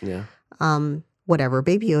 Yeah. Whatever.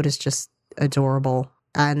 Baby Yoda's just adorable,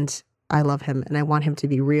 and I love him, and I want him to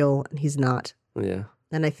be real, and he's not. Yeah.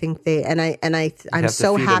 And I think I'm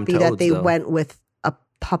so happy that they went with a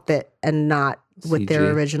puppet and not with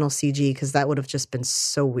their original CG, because that would have just been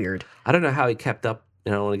so weird. I don't know how he kept up. I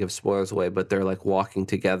don't want to give spoilers away, but they're like walking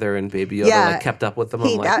together, and Baby Yoda kept up with them.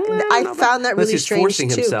 I found that really strange too,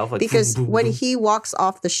 himself, because when he walks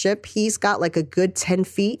off the ship, he's got like a good 10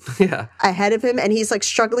 feet ahead of him, and he's like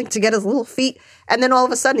struggling to get his little feet, and then all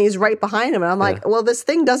of a sudden he's right behind him, and I'm like, well, this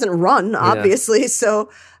thing doesn't run, obviously, so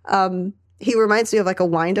he reminds me of like a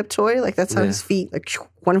wind-up toy, like that's how his feet, like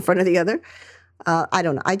one in front of the other. I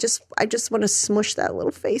don't know. I just want to smush that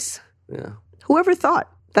little face. Yeah. Whoever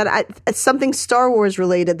thought that it's something Star Wars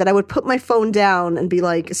related, that I would put my phone down and be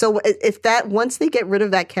like, so once they get rid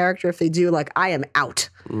of that character, if they do, like, I am out.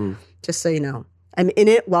 Just so you know. I'm in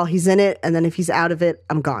it while he's in it, and then if he's out of it,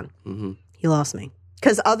 I'm gone. Mm-hmm. He lost me.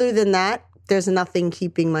 Because other than that, there's nothing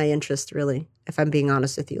keeping my interest, really, if I'm being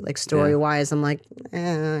honest with you. Like, story-wise, I'm like, I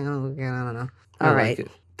don't know. All right. Like,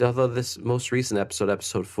 although this most recent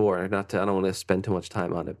episode 4, I don't want to spend too much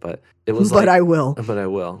time on it, but it was like... But I will.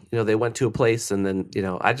 They went to a place, and then,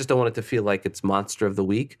 I just don't want it to feel like it's Monster of the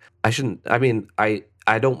Week. I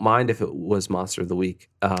don't mind if it was Monster of the Week.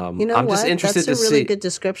 I'm just interested to see... That's a really good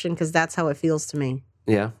description, because that's how it feels to me.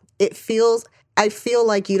 Yeah. I feel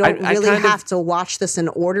like you don't really have to watch this in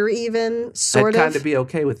order even, sort of. I'd kind of be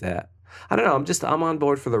okay with that. I don't know. I'm on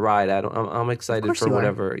board for the ride. I'm excited for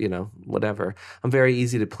whatever, whatever. I'm very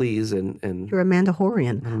easy to please, and you're a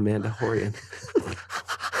Mandalorian. I'm a Mandalorian.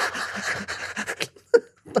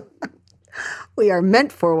 We are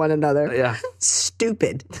meant for one another. Yeah.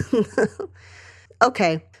 Stupid.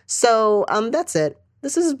 Okay. So that's it.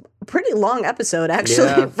 This is a pretty long episode,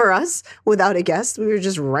 actually, for us without a guest. We were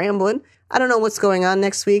just rambling. I don't know what's going on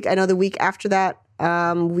next week. I know the week after that,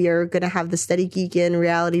 we are going to have the Steady Geekin'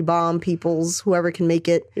 Reality Bomb Peoples, whoever can make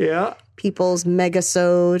it. Yeah. People's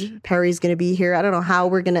Megasode. Perry's going to be here. I don't know how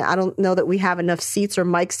we're going to, I don't know that we have enough seats or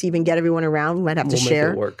mics to even get everyone around. We might have to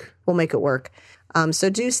share. We'll make it work. So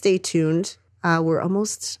do stay tuned. We're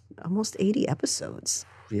almost 80 episodes.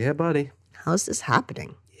 Yeah, buddy. How's this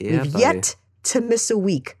happening? Yeah, We've yet to miss a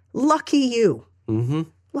week. Lucky you. Mm-hmm.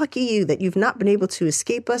 Lucky you that you've not been able to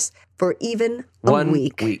escape us for even a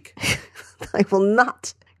week. 1 week. I will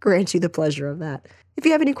not grant you the pleasure of that. If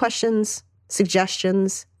you have any questions,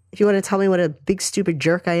 suggestions, If you want to tell me what a big stupid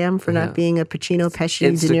jerk I am for not being a Pacino,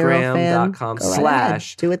 Pesci, De Niro fan, Instagram.com/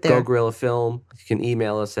 do it there. Go Gorilla Film. You can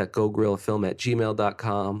email us at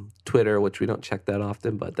gogorillafilm@gmail.com. Twitter, which we don't check that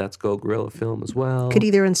often, but that's Go Gorilla Film as well. Could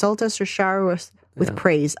either insult us or shower us with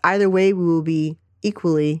praise. Either way, we will be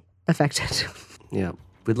equally affected. Yeah.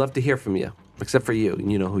 We'd love to hear from you, except for you.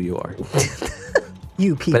 You know who you are.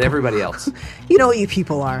 You people. But everybody else. You know what you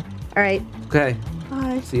people are. All right. Okay.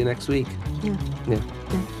 Bye. See you next week. Yeah. Yeah.